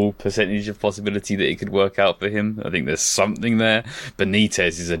small percentage of possibility that it could work out for him. I think there's something there.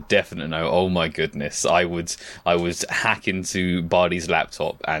 Benitez is a definite no. Oh my goodness, I would hack into Bardi's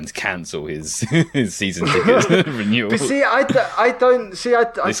laptop and cancel his season ticket renewal. But see, I don't like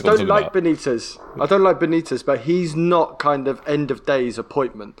Benitez. I don't like Benitez, but he's not kind of end of days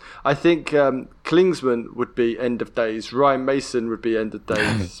appointment. I think Klinsmann would be end of days. Ryan Mason would be end of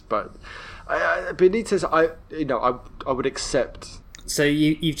days, but Benitez, I would accept. So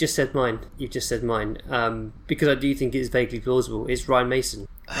you've just said mine. Because I do think it's vaguely plausible. It's Ryan Mason.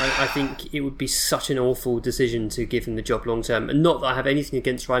 I think it would be such an awful decision to give him the job long term. And not that I have anything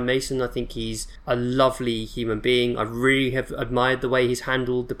against Ryan Mason. I think he's a lovely human being. I really have admired the way he's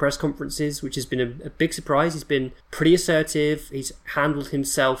handled the press conferences, which has been a big surprise. He's been pretty assertive. He's handled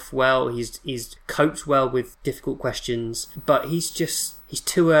himself well. He's coped well with difficult questions. But he's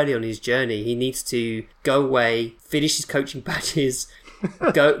too early on his journey. He needs to go away, finish his coaching badges,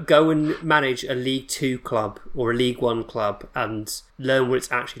 go and manage a League 2 club or a League 1 club and learn what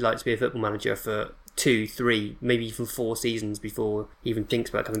it's actually like to be a football manager for 2, 3, maybe even 4 seasons before he even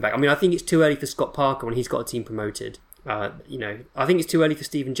thinks about coming back. I mean, I think it's too early for Scott Parker when he's got a team promoted. I think it's too early for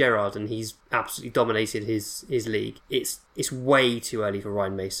Steven Gerrard, and he's absolutely dominated his league. It's way too early for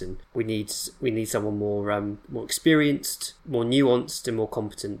Ryan Mason. We need someone more experienced, more nuanced, and more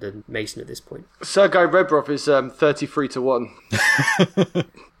competent than Mason at this point. Sergei Rebrov is 33-1.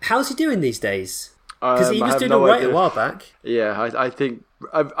 How's he doing these days? Because he was doing all right a while back. Yeah, I think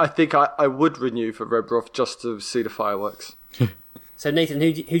I would renew for Rebrov just to see the fireworks. So Nathan,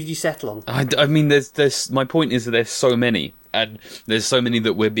 who did you settle on? I mean, there's. My point is that there's so many, and there's so many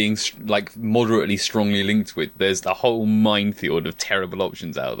that we're being moderately strongly linked with. There's a whole minefield of terrible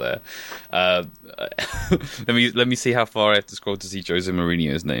options out there. Let me see how far I have to scroll to see Jose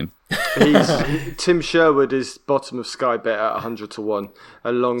Mourinho's name. Tim Sherwood is bottom of Sky Bet at 100-1,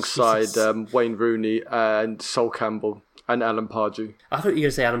 alongside Wayne Rooney and Sol Campbell and Alan Pardew. I thought you were going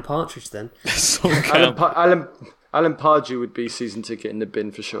to say Alan Partridge then. Alan Pardew would be season ticket in the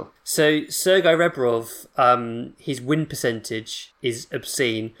bin for sure. So Sergei Rebrov, his win percentage is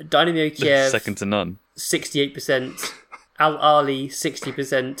obscene. Dynamo Kiev, second to none, 68%. Al Ahly,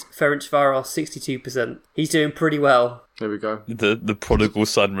 60%. Ferencvaros, 62%. He's doing pretty well. There we go. The prodigal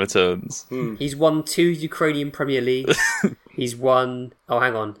son returns. He's won 2 Ukrainian Premier Leagues. He's won... Oh,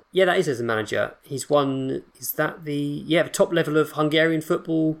 hang on. Yeah, that is as a manager. He's won... Is that the top level of Hungarian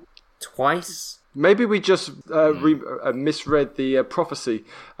football twice? Maybe we just misread the prophecy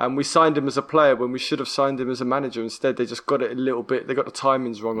and we signed him as a player when we should have signed him as a manager. Instead, they just got it a little bit. They got the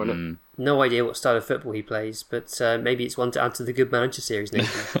timings wrong on it. No idea what style of football he plays, but maybe it's one to add to the Good Manager series,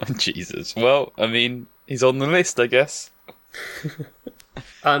 Nathan. Jesus. Well, I mean, he's on the list, I guess.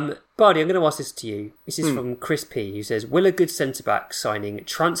 Bardi, I'm going to ask this to you. This is from Chris P, who says, will a good centre-back signing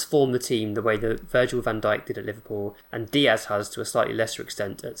transform the team the way that Virgil van Dijk did at Liverpool and Diaz has to a slightly lesser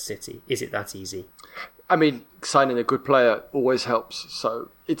extent at City? Is it that easy? I mean, signing a good player always helps.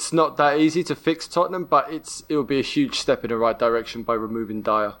 So it's not that easy to fix Tottenham, but it will be a huge step in the right direction by removing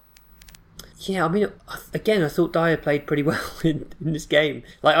Dyer. Yeah, I mean, again, I thought Dyer played pretty well in this game.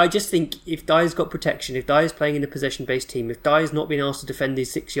 Like, I just think if Dyer's got protection, if Dyer's playing in a possession-based team, if Dyer's not being asked to defend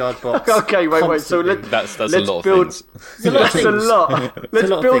his 6-yard box... Okay, wait. So that's a lot of things. That's a lot. Let's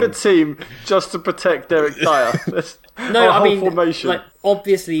build a team just to protect Eric Dyer. Formation. Like,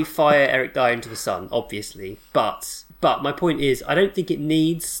 obviously fire Eric Dyer into the sun, obviously. But my point is, I don't think it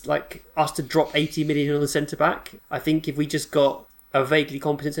needs us to drop 80 million on the centre-back. I think if we just got a vaguely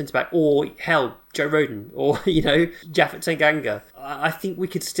competent centre-back, or hell, Joe Rodon, or, Japhet Tanganga, I think we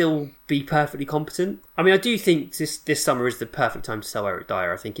could still be perfectly competent. I mean, I do think this summer is the perfect time to sell Eric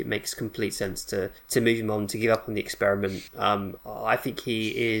Dyer. I think it makes complete sense to move him on, to give up on the experiment. I think he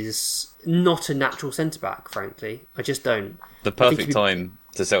is not a natural centre-back, frankly. I just don't. The perfect time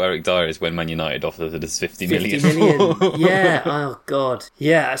to sell Eric Dyer is when Man United offered us 50 million. 50 million. Yeah, oh God.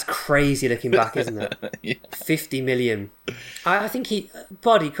 Yeah, that's crazy looking back, isn't it? Yeah. 50 million. I think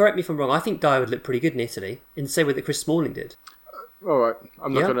Buddy, correct me if I'm wrong, I think Dyer would look pretty good in Italy, in the same way that Chris Smalling did. All right,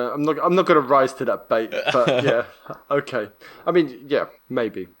 I'm not gonna rise to that bait, but yeah, okay. I mean, yeah,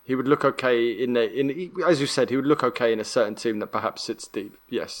 maybe he would look okay in as you said, he would look okay in a certain team that perhaps sits deep.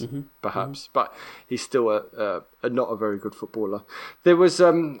 Yes, perhaps, but he's still not a very good footballer. There was I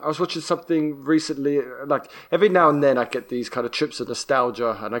was watching something recently. Like every now and then, I get these kind of trips of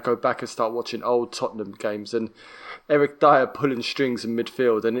nostalgia, and I go back and start watching old Tottenham games and Eric Dyer pulling strings in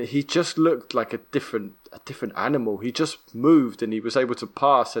midfield, and he just looked like a different animal. He just moved and he was able to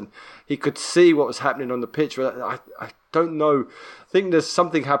pass and he could see what was happening on the pitch. I don't know. I think there's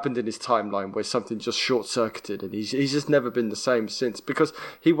something happened in his timeline where something just short-circuited, and he's just never been the same since, because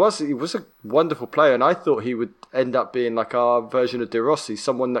he was a wonderful player, and I thought he would end up being like our version of De Rossi,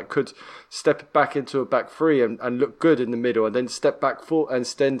 someone that could step back into a back three and look good in the middle, and then step back full and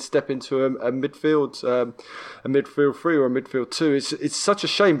then step into a midfield three or a midfield two. It's such a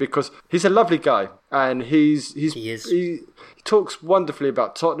shame because he's a lovely guy, and he talks wonderfully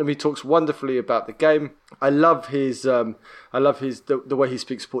about Tottenham. He talks wonderfully about the game. I love the way he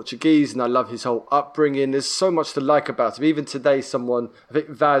speaks Portuguese, and I love his whole upbringing. There's so much to like about him. Even today, I think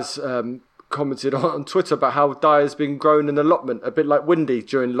Vaz commented on Twitter about how Dyer's been grown an allotment, a bit like Windy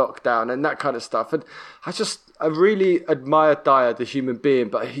during lockdown and that kind of stuff. And I really admire Dyer, the human being,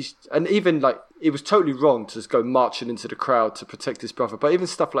 but it was totally wrong to just go marching into the crowd to protect his brother. But even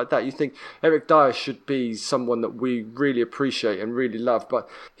stuff like that, you think Eric Dyer should be someone that we really appreciate and really love, but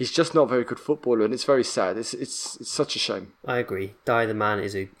he's just not a very good footballer, and it's very sad. It's such a shame. I agree. Dyer the man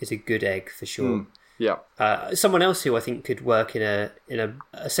is a good egg for sure. Yeah. Someone else who I think could work in a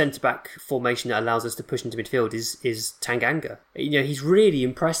centre-back formation that allows us to push into midfield is Tanganga. He's really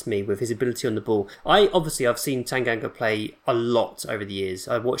impressed me with his ability on the ball. I've seen Tanganga play a lot over the years.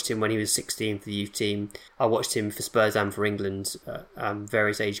 I watched him when he was 16 for the youth team. I watched him for Spurs and for England,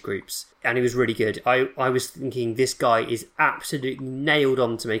 various age groups. And he was really good. I was thinking this guy is absolutely nailed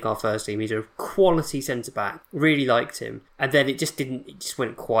on to make our first team. He's a quality centre-back. Really liked him. And then it just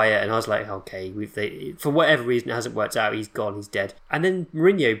went quiet. And I was like, okay, for whatever reason it hasn't worked out. He's gone. He's dead. And then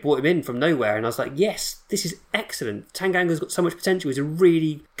Mourinho brought him in from nowhere. And I was like, yes, this is excellent. Tanganga's got so much potential. He's a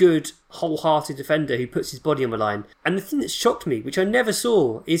really good, wholehearted defender who puts his body on the line. And the thing that shocked me, which I never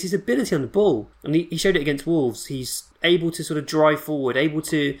saw, is his ability on the ball. And he showed it against Wolves. He's able to sort of drive forward, able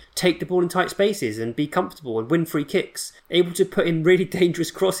to take the ball in tight spaces and be comfortable and win free kicks, able to put in really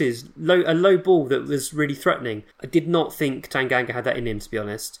dangerous crosses, a low ball that was really threatening. I did not think Tanganga had that in him, to be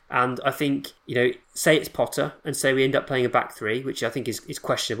honest. And I think, say it's Potter and say we end up playing a back three, which I think is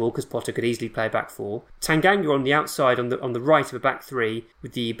questionable because Potter could easily play a back four. Tanganga on the outside on the right of a back three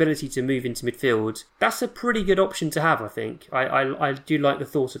with the ability to move into midfield, that's a pretty good option to have, I think. I do like the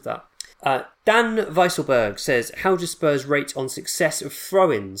thought of that. Dan Weisselberg says, how do Spurs rate on success of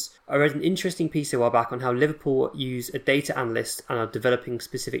throw-ins? I read an interesting piece a while back on how Liverpool use a data analyst and are developing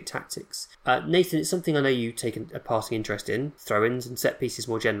specific tactics. Nathan, it's something I know you take a passing interest in, throw-ins and set pieces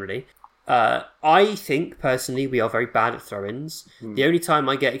more generally. I think, personally, we are very bad at throw-ins. The only time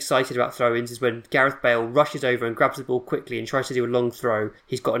I get excited about throw-ins is when Gareth Bale rushes over and grabs the ball quickly and tries to do a long throw.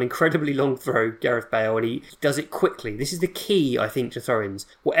 He's got an incredibly long throw, Gareth Bale, and he does it quickly. This is the key, I think, to throw-ins.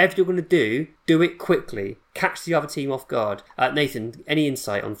 Whatever you're going to do it quickly. Catch the other team off guard. Nathan, any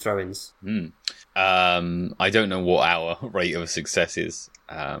insight on throw-ins? I don't know what our rate of success is.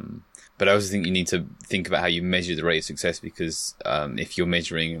 But I also think you need to think about how you measure the rate of success because if you're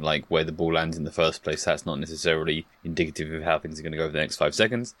measuring like where the ball lands in the first place, that's not necessarily indicative of how things are going to go over the next 5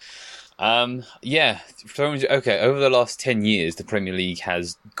 seconds. Okay, over the last 10 years, the Premier League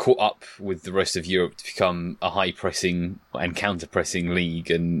has caught up with the rest of Europe to become a high-pressing and counter-pressing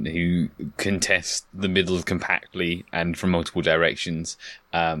league and who contest the middle compactly and from multiple directions.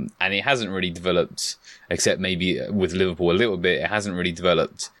 And it hasn't really developed, except maybe with Liverpool a little bit, it hasn't really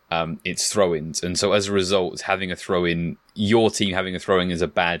developed its throw-ins. And so as a result, your team having a throw-in is a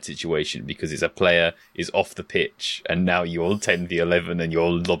bad situation because it's a player is off the pitch and now you're 10v11 and you're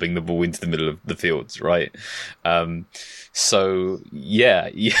lobbing the ball into the middle of the fields, right? The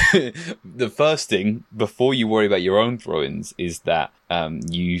first thing before you worry about your own throw-ins is that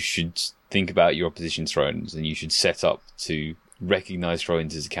you should think about your opposition's throw-ins and you should set up to recognise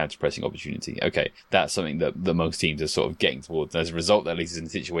throw-ins as a counter-pressing opportunity. Okay, that's something that most teams are sort of getting towards. And as a result, that leads us in a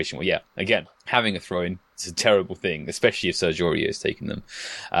situation where, again, having a throw-in is a terrible thing, especially if Sergio Aurier has taken them.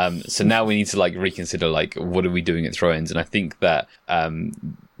 So now we need to reconsider what are we doing at throw-ins? And I think that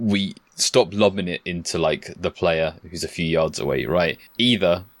we stop lobbing it into the player who's a few yards away, right?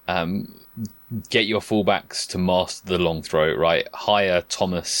 Either get your fullbacks to master the long throw, right? Hire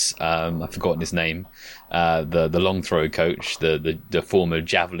Thomas, I've forgotten his name, the long throw coach, the former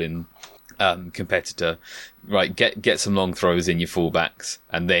javelin competitor, right? Get some long throws in your fullbacks,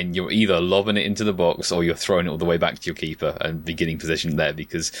 and then you're either lobbing it into the box or you're throwing it all the way back to your keeper and beginning possession there,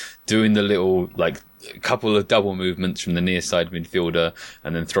 because doing the little couple of double movements from the near side midfielder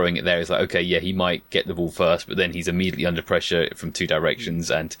and then throwing it there is he might get the ball first, but then he's immediately under pressure from two directions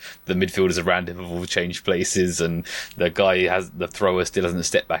and the midfielders around him have all changed places and the thrower still hasn't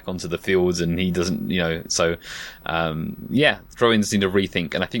stepped back onto the fields and he doesn't, throw-ins need to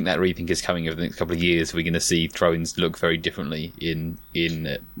rethink, and I think that rethink is coming over the next couple of years. We're going to see throw-ins look very differently in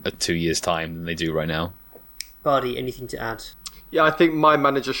 2 years' time than they do right now. Bardi, anything to add? Yeah, I think my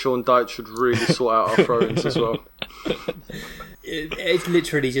manager Sean Dyche should really sort out our throw-ins as well. It's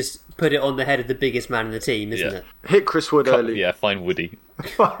literally just put it on the head of the biggest man in the team, isn't it? Hit Chris Wood early. Yeah, find Woody.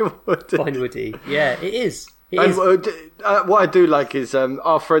 Find Woody. Yeah, it is. What I do like is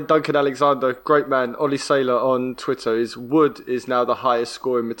our friend Duncan Alexander, great man, Ollie Saylor on Twitter, is Wood is now the highest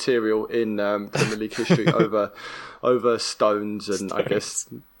scoring material in Premier League history over Stones and I guess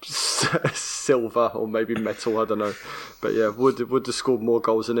silver or maybe metal, I don't know. But yeah, Wood has scored more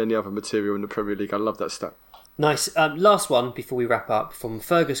goals than any other material in the Premier League. I love that stat. Nice. Last one before we wrap up from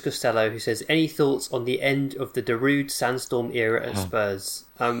Fergus Costello, who says, any thoughts on the end of the Darude Sandstorm era at Spurs?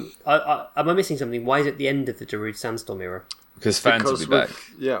 Am I missing something? Why is it the end of the Darude Sandstorm era? Because fans will be back.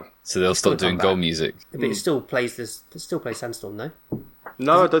 Yeah. So they'll stop doing goal music. But it still plays Sandstorm, no?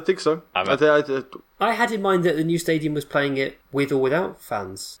 No, I don't think so. I had in mind that the new stadium was playing it with or without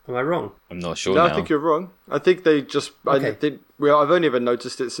fans. Am I wrong? I'm not sure No, now. I think you're wrong. I think they just... Okay. I've only ever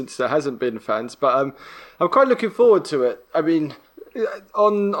noticed it since there hasn't been fans, but I'm quite looking forward to it. I mean,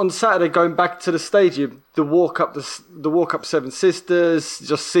 on Saturday, going back to the stadium, the walk up Seven Sisters,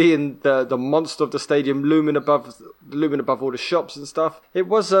 just seeing the monster of the stadium looming above all the shops and stuff. It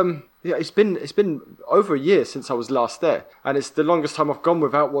was it's been over a year since I was last there, and it's the longest time I've gone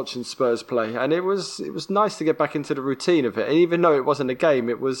without watching Spurs play, and it was nice to get back into the routine of it. And even though it wasn't a game,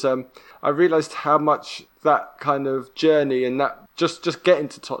 it was I realised how much that kind of journey and that just getting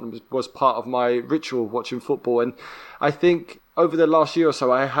to Tottenham was part of my ritual of watching football. And I think over the last year or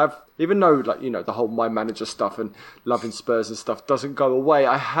so, I have, even though the whole my manager stuff and loving Spurs and stuff doesn't go away,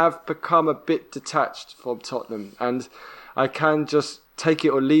 I have become a bit detached from Tottenham, and I can just take it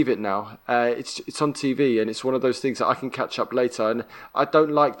or leave it now. It's on TV, and it's one of those things that I can catch up later, and I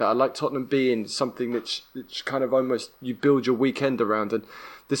don't like that. I like Tottenham being something which kind of almost you build your weekend around, and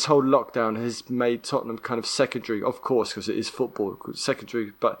this whole lockdown has made Tottenham kind of secondary, of course, because it is football,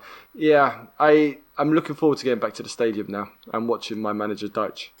 secondary. But yeah, I'm looking forward to getting back to the stadium now and watching my manager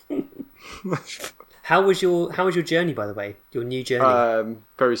Deitch. How was your journey, by the way? Your new journey?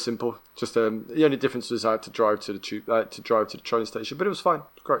 Very simple. Just the only difference was I had to drive to the train station, but it was fine. It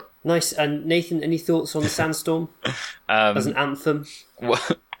was great. Nice. And Nathan, any thoughts on Sandstorm as an anthem? Well,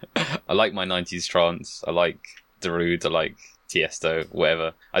 I like my 90s trance. I like Darude. I like Tiesto,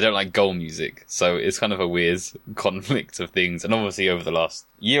 whatever. I don't like goal music, so it's kind of a weird conflict of things. And obviously over the last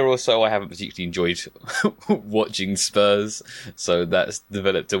year or so, I haven't particularly enjoyed watching Spurs, so that's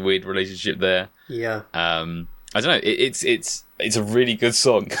developed a weird relationship there. Yeah. I don't know. It's a really good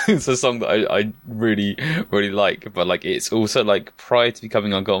song. It's a song that I really, really like. But like, it's also like prior to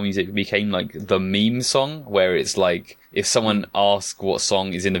becoming on goal music, it became like the meme song, where it's like if someone asks what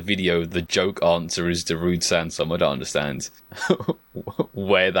song is in a video, the joke answer is Darude Sandstorm. I don't understand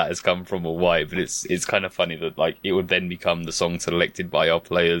where that has come from or why, but it's kind of funny that like it would then become the song selected by our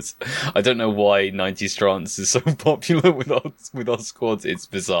players. I don't know why 90s trance is so popular with our squads. It's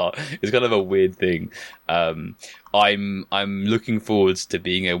bizarre. It's kind of a weird thing. I'm looking forward to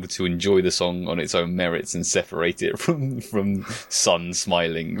being able to enjoy the song on its own merits and separate it from Sun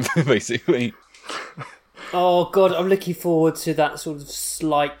smiling, basically. Oh God, I'm looking forward to that sort of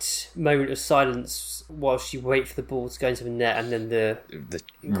slight moment of silence whilst you wait for the ball to go into the net, and then the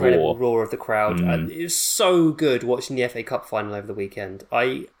incredible roar of the crowd. And it was so good watching the FA Cup final over the weekend.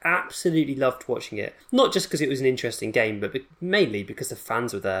 I absolutely loved watching it, not just because it was an interesting game, but mainly because the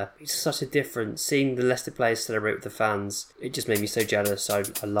fans were there. It's such a difference seeing the Leicester players celebrate with the fans. It just made me so jealous. I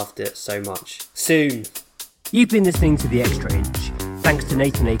loved it so much. Soon. You've been listening to The Extra Inch. Thanks to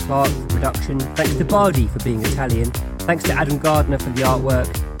Nathan A. Clark for production. Thanks to Bardi for being Italian. Thanks to Adam Gardner for the artwork.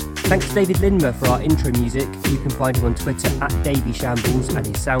 Thanks to David Lindmer for our intro music. You can find him on Twitter at DavyShambles and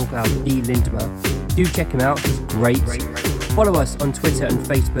his SoundCloud D Lindmer. Do check him out, he's great. Follow us on Twitter and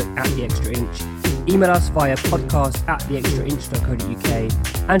Facebook at The Extra Inch. Email us via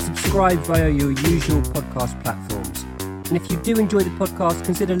podcast@theextrainch.co.uk and subscribe via your usual podcast platforms. And if you do enjoy the podcast,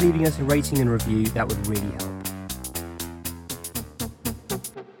 consider leaving us a rating and review. That would really help.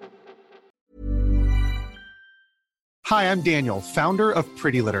 Hi, I'm Daniel, founder of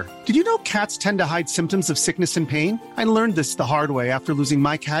Pretty Litter. Did you know cats tend to hide symptoms of sickness and pain? I learned this the hard way after losing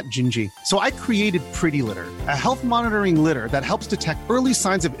my cat, Gingy. So I created Pretty Litter, a health monitoring litter that helps detect early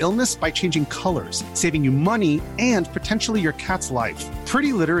signs of illness by changing colors, saving you money and potentially your cat's life.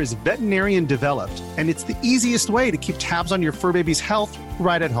 Pretty Litter is veterinarian developed, and it's the easiest way to keep tabs on your fur baby's health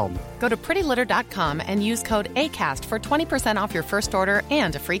right at home. Go to prettylitter.com and use code ACAST for 20% off your first order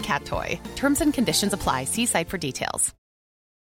and a free cat toy. Terms and conditions apply. See site for details.